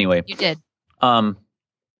something. Anyway, you did. That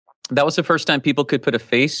was the first time people could put a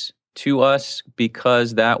face to us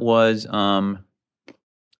because that was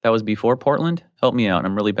before Portland. Help me out.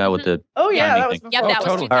 I'm really bad with the. Oh yeah, that was before. Yeah, that was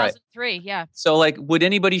totally. 2003. Right. Yeah. So like, would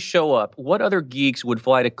anybody show up? What other geeks would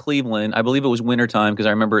fly to Cleveland? I believe it was wintertime because I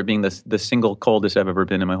remember it being the single coldest I've ever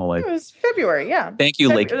been in my whole life. It was February. Yeah. Thank you,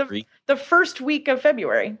 Lake Erie. The first week of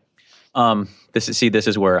February. This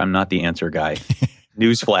is where I'm not the answer guy.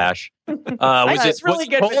 Newsflash. Was really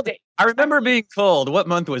good cold? I remember being cold. What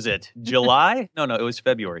month was it? July? No, it was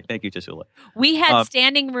February. Thank you, Tassoula. We had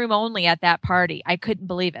standing room only at that party. I couldn't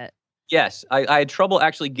believe it. Yes, I had trouble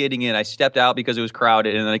actually getting in. I stepped out because it was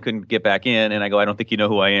crowded, and then I couldn't get back in. And I go, I don't think you know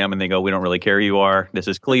who I am. And they go, we don't really care who you are. This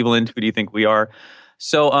is Cleveland. Who do you think we are?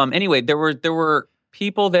 So anyway, there were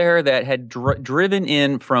people there that had driven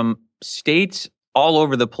in from states all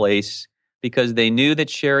over the place because they knew that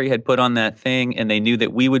Sherry had put on that thing, and they knew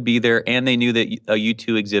that we would be there, and they knew that a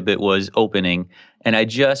U2 exhibit was opening. And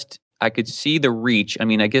I could see the reach. I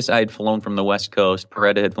mean, I guess I had flown from the West Coast.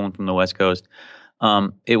 Peretta had flown from the West Coast.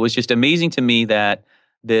 It was just amazing to me that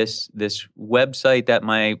this website that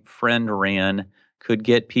my friend ran could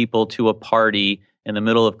get people to a party in the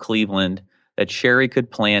middle of Cleveland, that Sherry could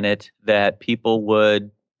plan it, that people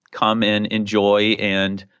would come and enjoy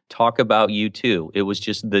and talk about U2. It was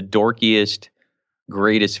just the dorkiest,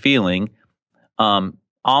 greatest feeling.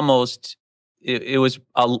 Almost, it was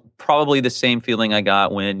probably the same feeling I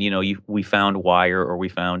got when we found Wire or we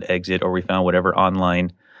found Exit or we found whatever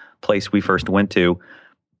online place we first went to,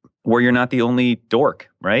 where you're not the only dork,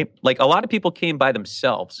 right? Like a lot of people came by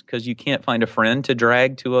themselves because you can't find a friend to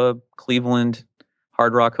drag to a Cleveland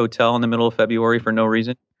Hard Rock hotel in the middle of February for no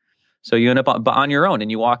reason. So you end up on your own, and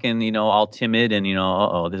you walk in, all timid, and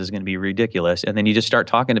oh, this is going to be ridiculous. And then you just start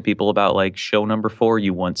talking to people about like show number 4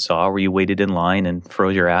 you once saw, where you waited in line and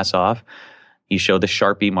froze your ass off. You show the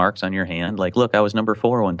Sharpie marks on your hand, like, look, I was number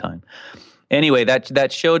 4 one time. Anyway,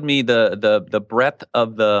 that showed me the breadth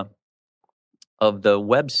of the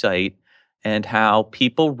website and how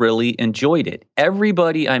people really enjoyed it.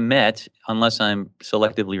 Everybody I met, unless I'm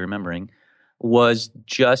selectively remembering, was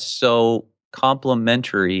just so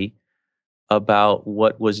complimentary about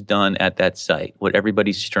what was done at that site, what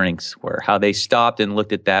everybody's strengths were, how they stopped and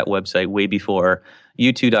looked at that website way before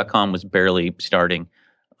U2.com was barely starting,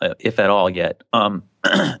 if at all yet,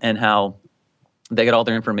 and how they got all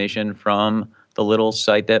their information from the little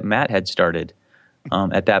site that Matt had started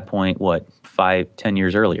at that point, 5-10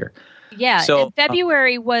 years earlier. Yeah, so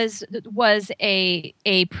February was a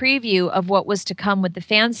preview of what was to come with the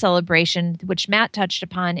fan celebration, which Matt touched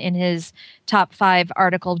upon in his top 5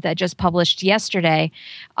 article that just published yesterday.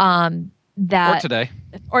 Or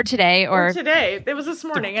today. It was this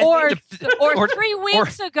morning. Or 3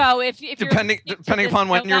 weeks ago, if depending upon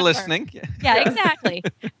when you're listening. Yeah, exactly.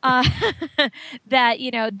 That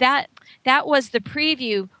was the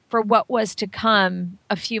preview for what was to come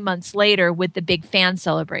a few months later with the big fan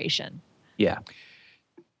celebration. Yeah.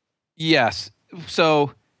 Yes.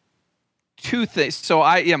 So 2 things. So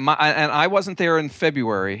I wasn't there in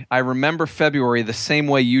February. I remember February the same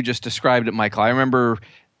way you just described it, Michael. I remember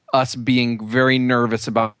us being very nervous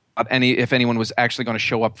about if anyone was actually going to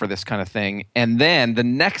show up for this kind of thing. And then the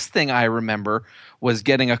next thing I remember was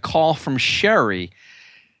getting a call from Sherry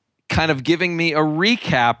kind of giving me a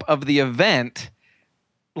recap of the event,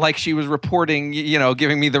 like she was reporting,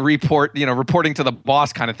 giving me the report, reporting to the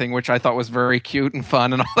boss kind of thing, which I thought was very cute and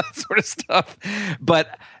fun and all that sort of stuff.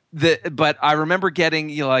 But I remember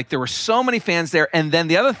getting, there were so many fans there. And then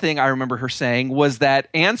the other thing I remember her saying was that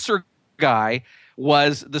Answer Guy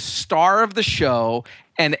was the star of the show,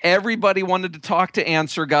 and everybody wanted to talk to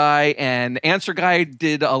Answer Guy, and Answer Guy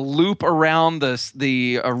did a loop around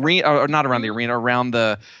the arena, or not around the arena, around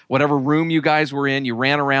the whatever room you guys were in. You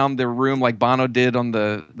ran around the room like Bono did on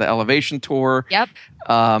the Elevation tour. Yep.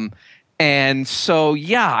 And so,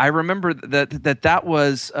 I remember that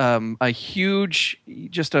was a huge,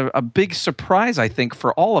 just a big surprise, I think,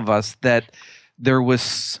 for all of us, that there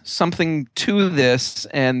was something to this,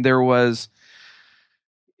 and there was,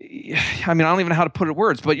 I don't even know how to put it in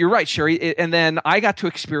words, but you're right, Sherry. And then I got to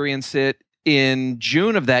experience it in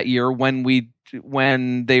June of that year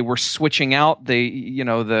when they were switching out the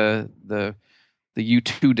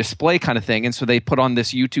U2 display kind of thing. And so they put on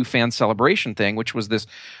this U2 fan celebration thing, which was this,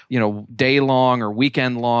 day long or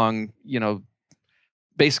weekend long,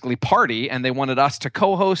 basically party. And they wanted us to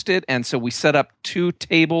co-host it. And so we set up 2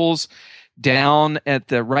 tables down at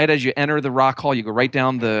right as you enter the Rock Hall. You go right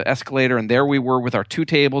down the escalator, and there we were with our 2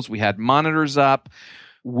 tables. We had monitors up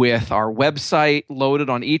with our website loaded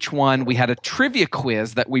on each one. We had a trivia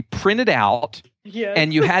quiz that we printed out. Yes.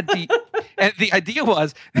 And you had and the idea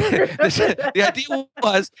was that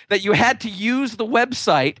you had to use the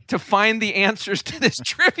website to find the answers to this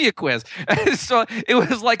trivia quiz. And so it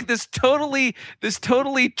was like this totally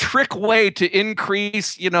trick way to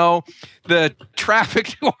increase, the traffic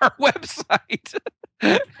to our website.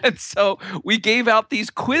 And so we gave out these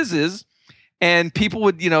quizzes, and people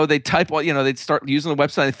would, they'd type, they'd start using the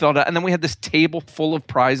website, they filled out, and then we had this table full of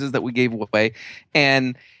prizes that we gave away.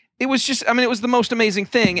 And it was just, it was the most amazing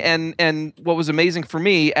thing. And what was amazing for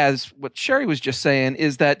me, as what Sherry was just saying,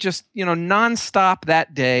 is that just, nonstop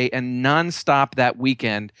that day and nonstop that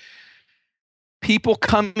weekend, people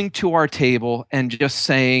coming to our table and just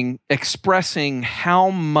expressing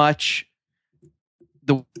how much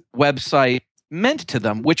the website meant to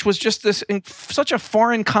them, which was just such a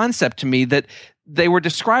foreign concept to me, that they were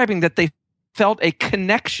describing that they felt a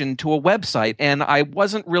connection to a website. And I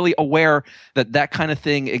wasn't really aware that kind of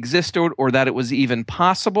thing existed, or that it was even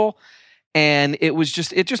possible. And it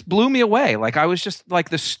just blew me away. Like, I was just like,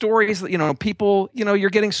 the stories, people, you're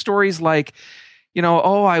getting stories like,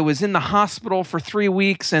 oh, I was in the hospital for 3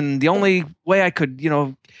 weeks, and the only way I could,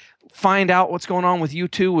 find out what's going on with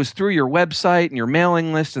U2 was through your website and your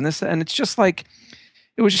mailing list and this. And it's just like,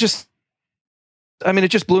 it was just, it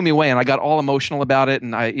just blew me away, and I got all emotional about it.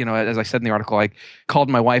 And I, as I said in the article, I called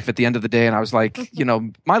my wife at the end of the day, and I was like,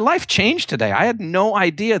 my life changed today. I had no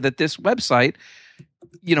idea that this website,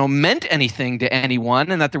 meant anything to anyone,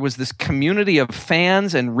 and that there was this community of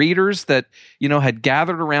fans and readers that, had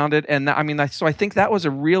gathered around it. And so I think that was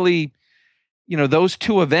a really, those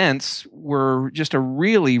 2 events were just a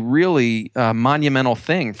really, really monumental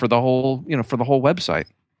thing for the whole, for the whole website.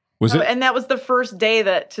 Was it? And that was the first day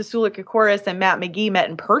that Tassoula Kokoris and Matt McGee met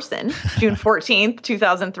in person, June 14th,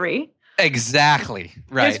 2003. Exactly.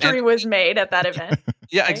 Right. History was made at that event.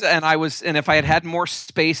 Yeah, right? And if I had had more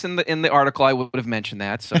space in the article, I would have mentioned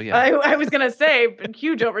that. So yeah, I was gonna say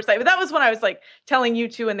huge oversight, but that was when I was like telling you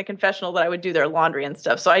two in the confessional that I would do their laundry and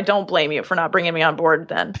stuff. So I don't blame you for not bringing me on board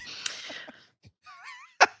then.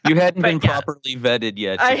 You hadn't been properly vetted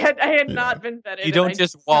yet. So I had not been vetted. You don't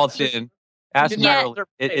just waltz in. Ask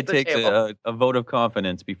it takes a vote of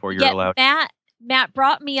confidence before you're allowed. Matt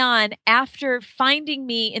brought me on after finding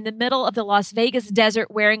me in the middle of the Las Vegas desert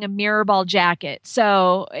wearing a mirror ball jacket.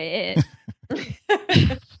 So well,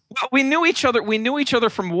 we knew each other. We knew each other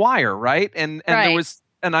from Wire, right? And right. There was,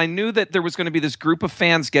 and I knew that there was going to be this group of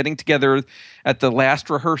fans getting together at the last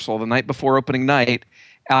rehearsal the night before opening night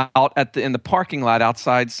out in the parking lot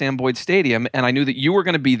outside Sam Boyd Stadium, and I knew that you were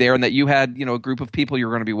going to be there and that you had, a group of people you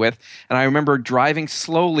were going to be with. And I remember driving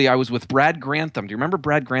slowly. I was with Brad Grantham. Do you remember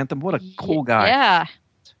Brad Grantham? What a cool guy. Yeah.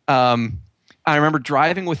 I remember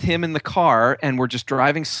driving with him in the car, and we're just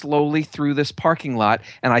driving slowly through this parking lot,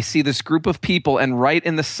 and I see this group of people, and right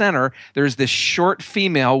in the center, there's this short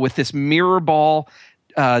female with this mirror ball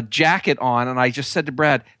jacket on, and I just said to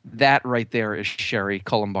Brad, that right there is Sherry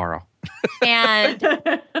Columbaro. and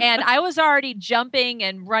I was already jumping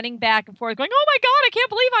and running back and forth going, oh my God, I can't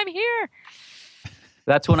believe I'm here.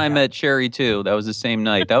 That's when I met Sherry too. That was the same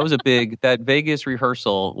night. That Vegas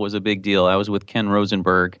rehearsal was a big deal. I was with Ken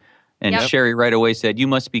Rosenberg, and Sherry right away said, you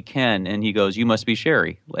must be Ken. And he goes, you must be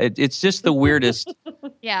Sherry. It's just the weirdest.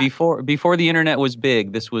 Yeah. Before the internet was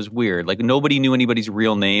big, this was weird. Like nobody knew anybody's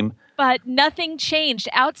real name. But nothing changed.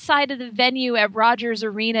 Outside of the venue at Rogers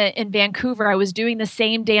Arena in Vancouver, I was doing the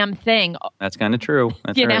same damn thing. That's kind of true.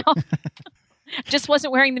 That's right. Just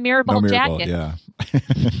wasn't wearing the mirror ball jacket. Yeah.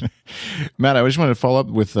 Matt, I just wanted to follow up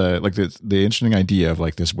with the interesting idea of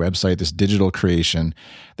like this website, this digital creation,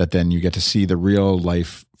 that then you get to see the real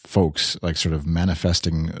life folks like sort of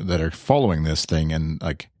manifesting that are following this thing, and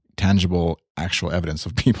like tangible actual evidence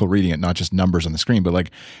of people reading it, not just numbers on the screen, but like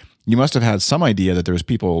you must have had some idea that there was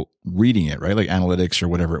people reading it, right? Like analytics or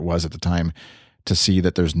whatever it was at the time, to see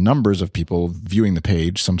that there's numbers of people viewing the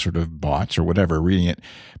page, some sort of bots or whatever reading it,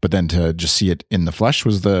 but then to just see it in the flesh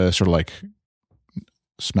was the sort of like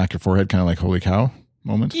smack your forehead kind of like holy cow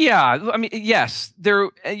moment. Yeah, I mean, yes, there.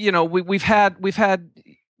 We've had.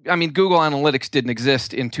 I mean, Google Analytics didn't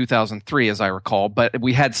exist in 2003, as I recall, but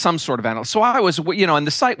we had some sort of analytics. So I was, and the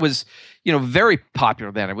site was, very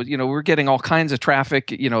popular then. It was, we were getting all kinds of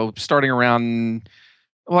traffic, starting around.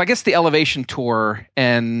 Well, I guess the Elevation tour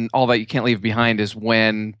and All That You Can't Leave Behind is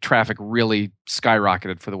when traffic really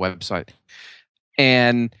skyrocketed for the website.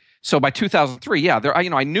 And so by 2003,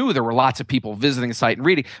 I knew there were lots of people visiting the site and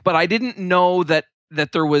reading, but I didn't know that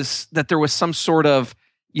there was some sort of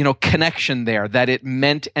connection there, that it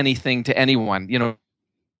meant anything to anyone,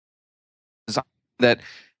 that,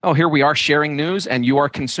 oh, here we are sharing news and you are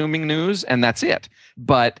consuming news and that's it.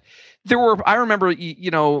 But I remember,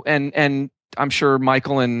 and I'm sure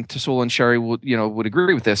Michael and Tassoula and Sherry would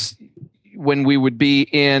agree with this, when we would be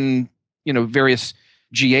in, various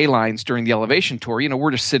GA lines during the Elevation tour,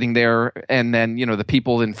 we're just sitting there, and then, the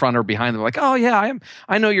people in front or behind them are like, oh yeah,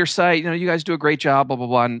 I know your site, you guys do a great job, blah, blah,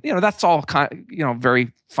 blah. And, that's all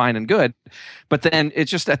very fine and good. But then it's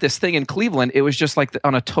just at this thing in Cleveland, it was just like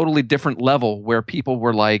on a totally different level where people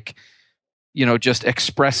were like, just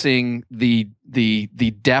expressing the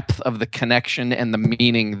depth of the connection and the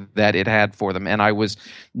meaning that it had for them. And I was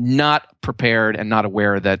not prepared and not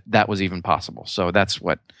aware that that was even possible. So that's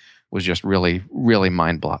what was just really, really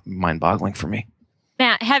mind-boggling for me.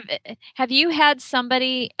 Matt, have you had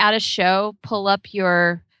somebody at a show pull up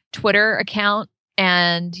your Twitter account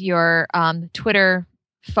and your Twitter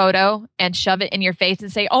photo and shove it in your face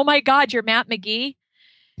and say, "Oh my God, you're Matt McGee"?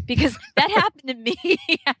 Because that happened to me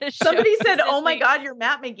at a show. Somebody said, "Oh my God, you're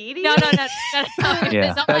Matt McGee." No.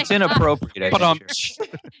 Yeah, that's inappropriate.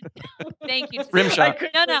 Thank you. I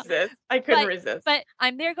couldn't resist. But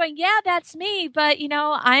I'm there going, yeah, that's me. But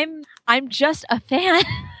I'm just a fan.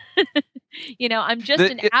 I'm just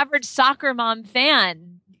an average soccer mom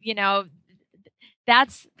fan.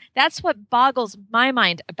 That's what boggles my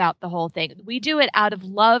mind about the whole thing. We do it out of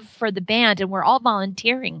love for the band, and we're all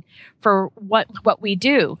volunteering for what we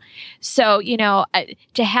do. So,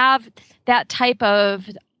 to have that type of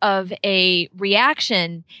a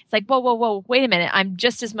reaction, it's like, whoa, wait a minute. I'm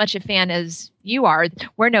just as much a fan as you are.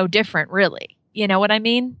 We're no different, really. You know what I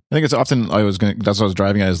mean? I think it's often that's what I was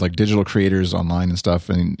driving at, is like digital creators online and stuff.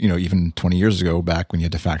 And, even 20 years ago, back when you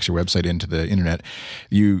had to fax your website into the internet,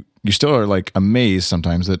 you you still are like amazed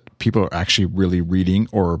sometimes that people are actually really reading,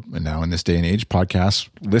 or now in this day and age, podcasts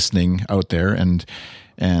listening out there. And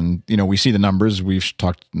we see the numbers. We've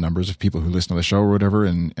talked numbers of people who listen to the show or whatever.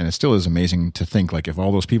 And it still is amazing to think, like, if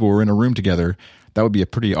all those people were in a room together, that would be a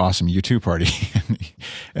pretty awesome U2 party.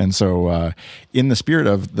 And so in the spirit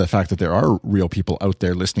of the fact that there are real people out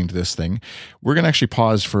there listening to this thing, we're going to actually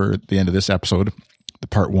pause for the end of this episode, the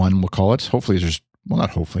part 1, we'll call it. Hopefully there's, well,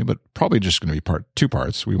 not hopefully, but probably just going to be 2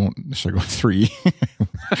 parts. We won't necessarily go 3.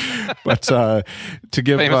 But to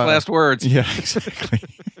give... Famous last words. Yeah, exactly.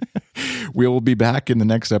 We will be back in the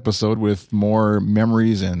next episode with more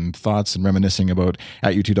memories and thoughts and reminiscing about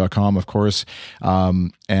 @u2.com, of course.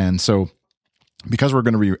 And so because we're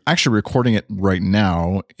going to be actually recording it right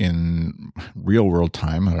now in real world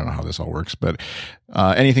time, I don't know how this all works, but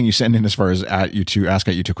anything you send in as far as @u2, ask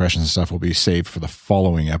 @u2 questions and stuff will be saved for the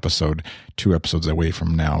following episode, 2 episodes away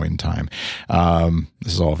from now in time.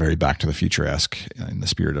 This is all very Back to the Future-esque in the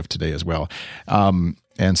spirit of today as well.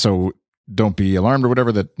 And so don't be alarmed or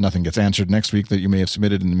whatever that nothing gets answered next week that you may have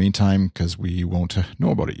submitted in the meantime, because we won't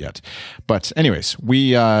know about it yet. But anyways,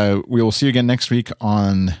 we will see you again next week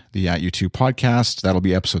on the @u2 podcast. That'll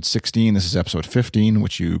be episode 16. This is episode 15,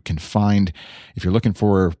 which you can find if you're looking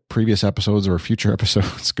for previous episodes or future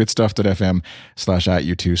episodes.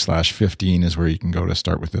 goodstuff.fm/@u2/15 is where you can go to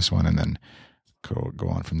start with this one, and then go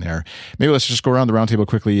on from there. Maybe let's just go around the roundtable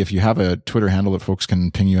quickly. If you have a Twitter handle that folks can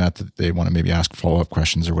ping you at that they want to maybe ask follow-up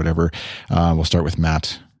questions or whatever, we'll start with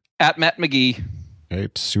Matt. @Matt McGee. Okay,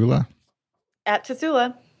 Tassoula.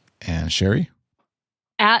 @Tassoula. And Sherry.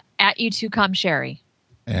 At U2com Sherry.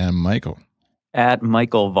 And Michael.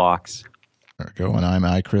 @Michael Vox. There we go. And I'm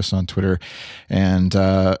iChris on Twitter. And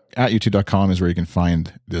 @u2.com is where you can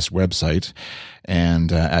find this website. And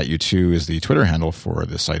 @u2 is the Twitter handle for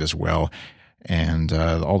this site as well. And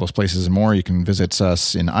all those places and more. You can visit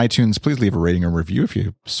us in iTunes. Please leave a rating or review if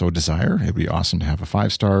you so desire. It'd be awesome to have a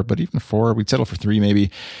 5-star, but even 4, we'd settle for 3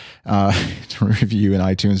 maybe. To review in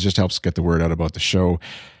iTunes just helps get the word out about the show.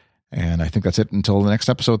 And I think that's it until the next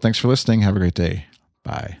episode. Thanks for listening. Have a great day.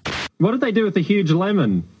 Bye. What did they do with the huge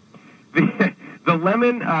lemon? The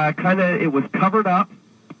lemon it was covered up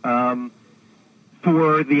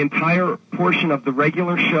for the entire portion of the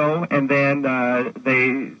regular show, and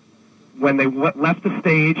then when they left the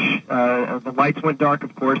stage, the lights went dark,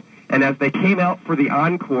 of course, and as they came out for the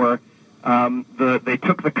encore, they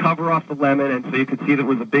took the cover off the lemon, and so you could see there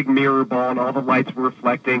was a big mirror ball, and all the lights were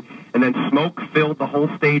reflecting, and then smoke filled the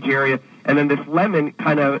whole stage area, and then this lemon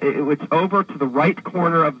it's over to the right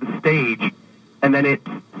corner of the stage, and then it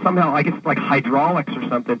somehow, I guess it's like hydraulics or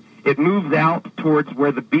something, it moves out towards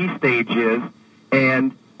where the B stage is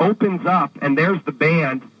and opens up, and there's the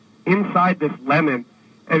band inside this lemon.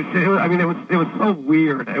 And it was so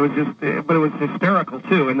weird. It was just, but it was hysterical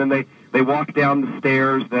too. And then they walked down the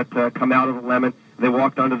stairs that come out of the lemon. They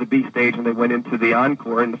walked onto the B stage and they went into the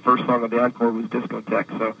encore. And the first song of the encore was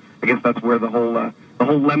Discotheque. So I guess that's where the whole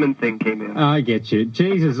lemon thing came in. I get you.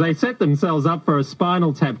 Jesus, they set themselves up for a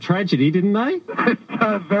Spinal Tap tragedy, didn't they? It's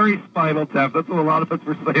very Spinal Tap. That's what a lot of us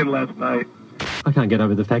were saying last night. I can't get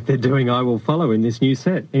over the fact they're doing I Will Follow in this new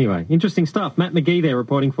set. Anyway, interesting stuff. Matt McGee there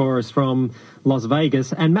reporting for us from Las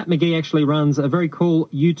Vegas. And Matt McGee actually runs a very cool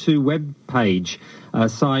U2 web page,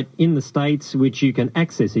 site in the States, which you can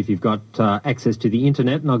access if you've got access to the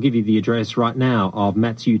internet. And I'll give you the address right now of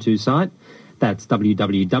Matt's U2 site. That's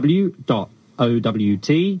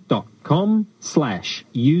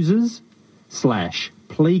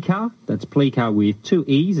www.owt.com/users/Pleaker. That's Pleaker with 2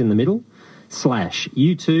 E's in the middle.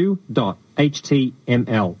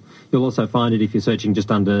 /u2.html. You'll also find it if you're searching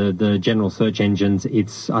just under the general search engines.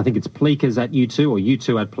 I think it's Pleakers @U2 or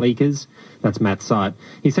U2 @Pleakers. That's Matt's site.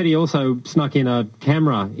 He said he also snuck in a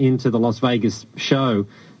camera into the Las Vegas show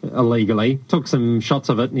illegally, took some shots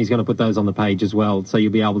of it, and he's going to put those on the page as well, so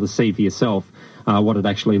you'll be able to see for yourself what it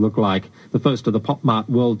actually looked like. The first of the Pop Mart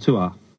World Tour